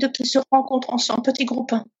stratégique qu'ils se rencontrent en petits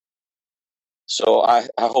groupes. So I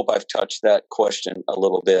hope I've touched that question a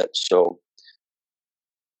little bit. So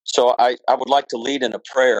I would like to lead in a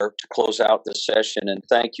prayer to close out this session. And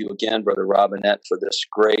thank you again, Brother Robinette, for this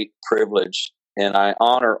great privilege. And I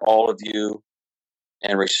honor all of you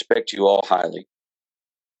and respect you all highly.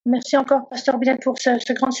 Merci encore, Pasteur Robinette, pour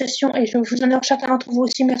cette grande session. Et je vous honore chacun d'entre vous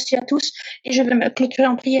aussi. Merci à tous. Et je vais me clôturer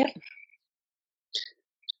en prière.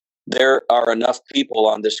 There are enough people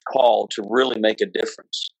on this call to really make a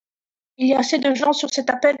difference. Il y a assez de gens sur cet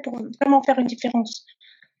appel pour vraiment faire une différence.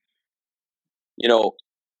 You know,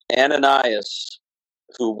 Ananias,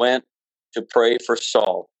 who went to pray for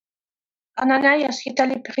Saul, Ananias, qui est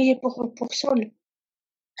allé prier pour Saul,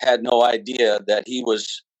 had no idea that he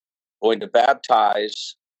was going to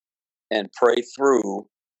baptize and pray through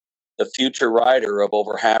the future writer of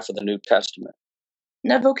over half of the New Testament.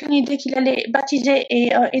 N'avait aucune idée qu'il allait baptiser et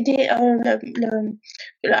aider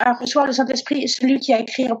à recevoir le Saint-Esprit, celui qui a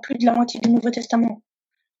écrit plus de la moitié du Nouveau Testament.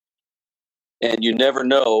 And you never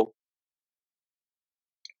know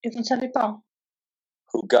Et vous ne savez pas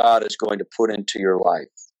who God is going to put into your life.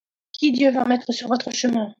 qui Dieu va mettre sur votre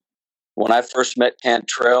chemin. When I first met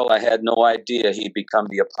Cantrell, I had no idea he'd become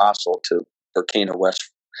the apostle to Burkina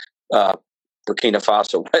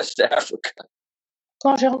Faso, West Africa.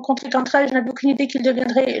 Quand j'ai rencontré Cantrell, je n'avais aucune idée qu'il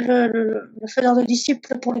deviendrait le faiseur de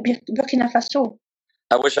disciples pour le Burkina Faso.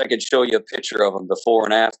 I wish I could show you a picture of him before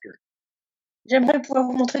and after. J'aimerais pouvoir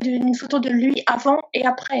vous montrer une photo de lui avant et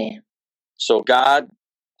après. So God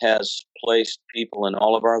has placed people in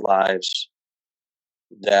all of our lives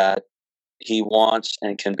that He wants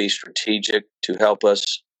and can be strategic to help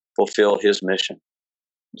us fulfill His mission.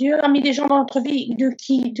 Dieu a mis des gens dans notre vie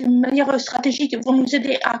qui, de manière stratégique, vont nous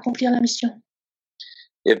aider à accomplir la mission.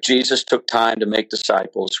 If Jesus took time to make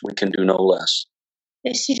disciples, we can do no less.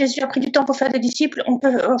 Et si Jésus a pris du temps pour faire des disciples, on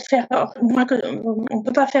peut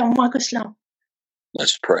pas faire moins que cela.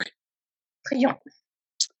 Let's pray. Prions.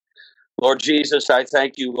 Lord Jesus, I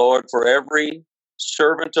thank you, Lord, for every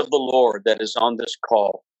servant of the Lord that is on this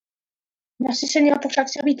call. Merci Seigneur pour chaque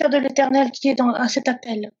serviteur de l'Éternel qui est à cet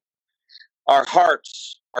appel. Our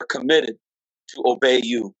hearts are committed to obey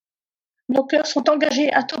you. Nos cœurs sont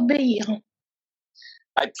engagés à t'obéir.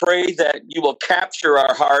 I pray that you will capture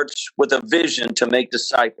our hearts with a vision to make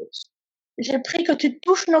disciples. J'ai prié que tu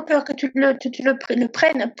touches nos cœurs, que tu le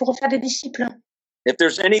prennes pour faire des disciples. If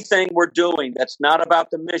there's anything we're doing that's not about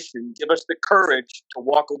the mission, give us the courage to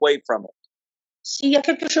walk away from it. S'il y a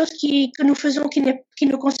quelque chose que nous faisons qui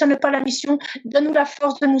ne concerne pas la mission, donne-nous la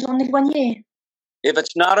force de nous en éloigner. If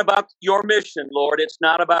it's not about your mission, Lord, it's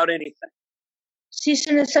not about anything. Si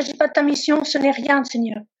ce ne s'agit pas de ta mission, ce n'est rien,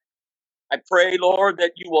 Seigneur. I pray, Lord,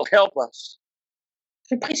 that you will help us.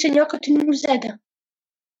 Je prie, Seigneur, que tu nous aides.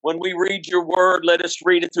 When we read your word, let us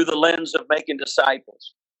read it through the lens of making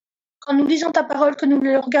disciples. Quand nous lisons ta parole, que nous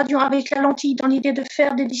le regardions avec la lentille dans l'idée de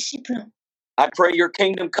faire des disciples. I pray your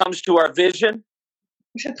kingdom comes to our vision.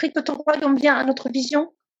 Je prie que ton royaume vienne à notre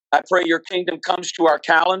vision. I pray your kingdom comes to our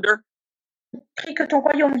calendar. Je prie que ton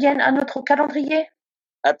royaume vienne à notre calendrier.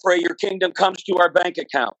 I pray your kingdom comes to our bank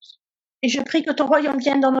accounts. Et je prie que ton royaume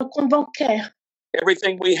vienne dans nos comptes bancaires.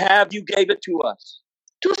 Everything we have, you gave it to us.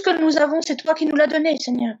 Tout ce que nous avons, c'est toi qui nous l'as donné,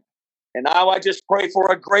 Seigneur. And now I just pray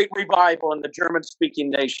for a great revival in the German-speaking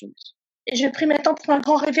nations. Et je prie maintenant pour un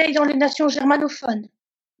grand réveil dans les nations germanophones.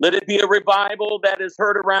 Let it be a revival that is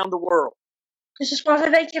heard around the world. Que ce soit un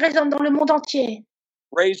réveil qui résonne dans le monde entier.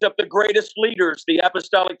 Raise up the greatest leaders the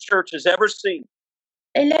Apostolic Church has ever seen.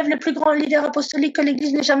 Élève le plus grand leader apostolique que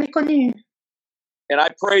l'Église n'ait jamais connu. And I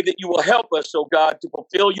pray that you will help us, oh God, to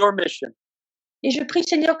fulfill your mission. Et je prie,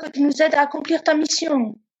 Seigneur, que tu nous aides à accomplir ta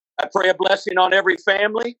mission. I pray a blessing on every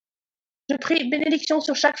family. Je prie bénédiction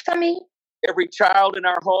sur chaque famille, Every child in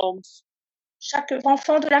our homes. chaque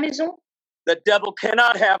enfant de la maison. The devil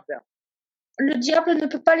cannot have them. Le diable ne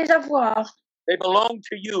peut pas les avoir. They belong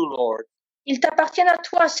to you, Lord. Ils t'appartiennent à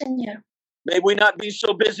toi, Seigneur. May we not be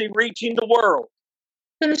so busy reaching the world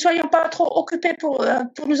Que nous ne soyons pas trop occupés pour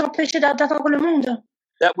nous empêcher d'atteindre le monde.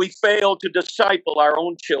 that we fail to disciple our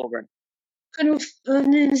own children. Que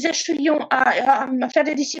nous échouions à faire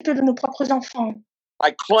des disciples de nos propres enfants.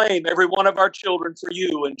 I claim every one of our children for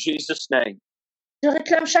you in Jesus' name. Je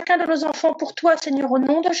réclame chacun de nos enfants pour toi, Seigneur, au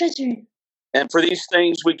nom de Jésus. And for these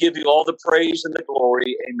things, we give you all the praise and the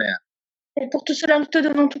glory. Amen. Et pour tout cela, nous te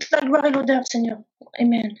donnons toute la gloire et l'honneur, Seigneur.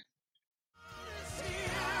 Amen.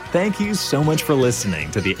 Thank you so much for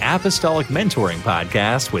listening to the Apostolic Mentoring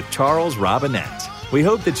Podcast with Charles Robinette. We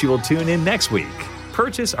hope that you will tune in next week.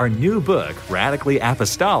 purchase our new book, Radically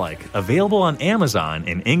Apostolic, available on Amazon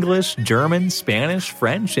in English, German, Spanish,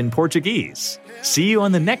 French, and Portuguese. See you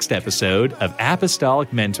on the next episode of Apostolic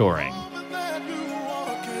Mentoring.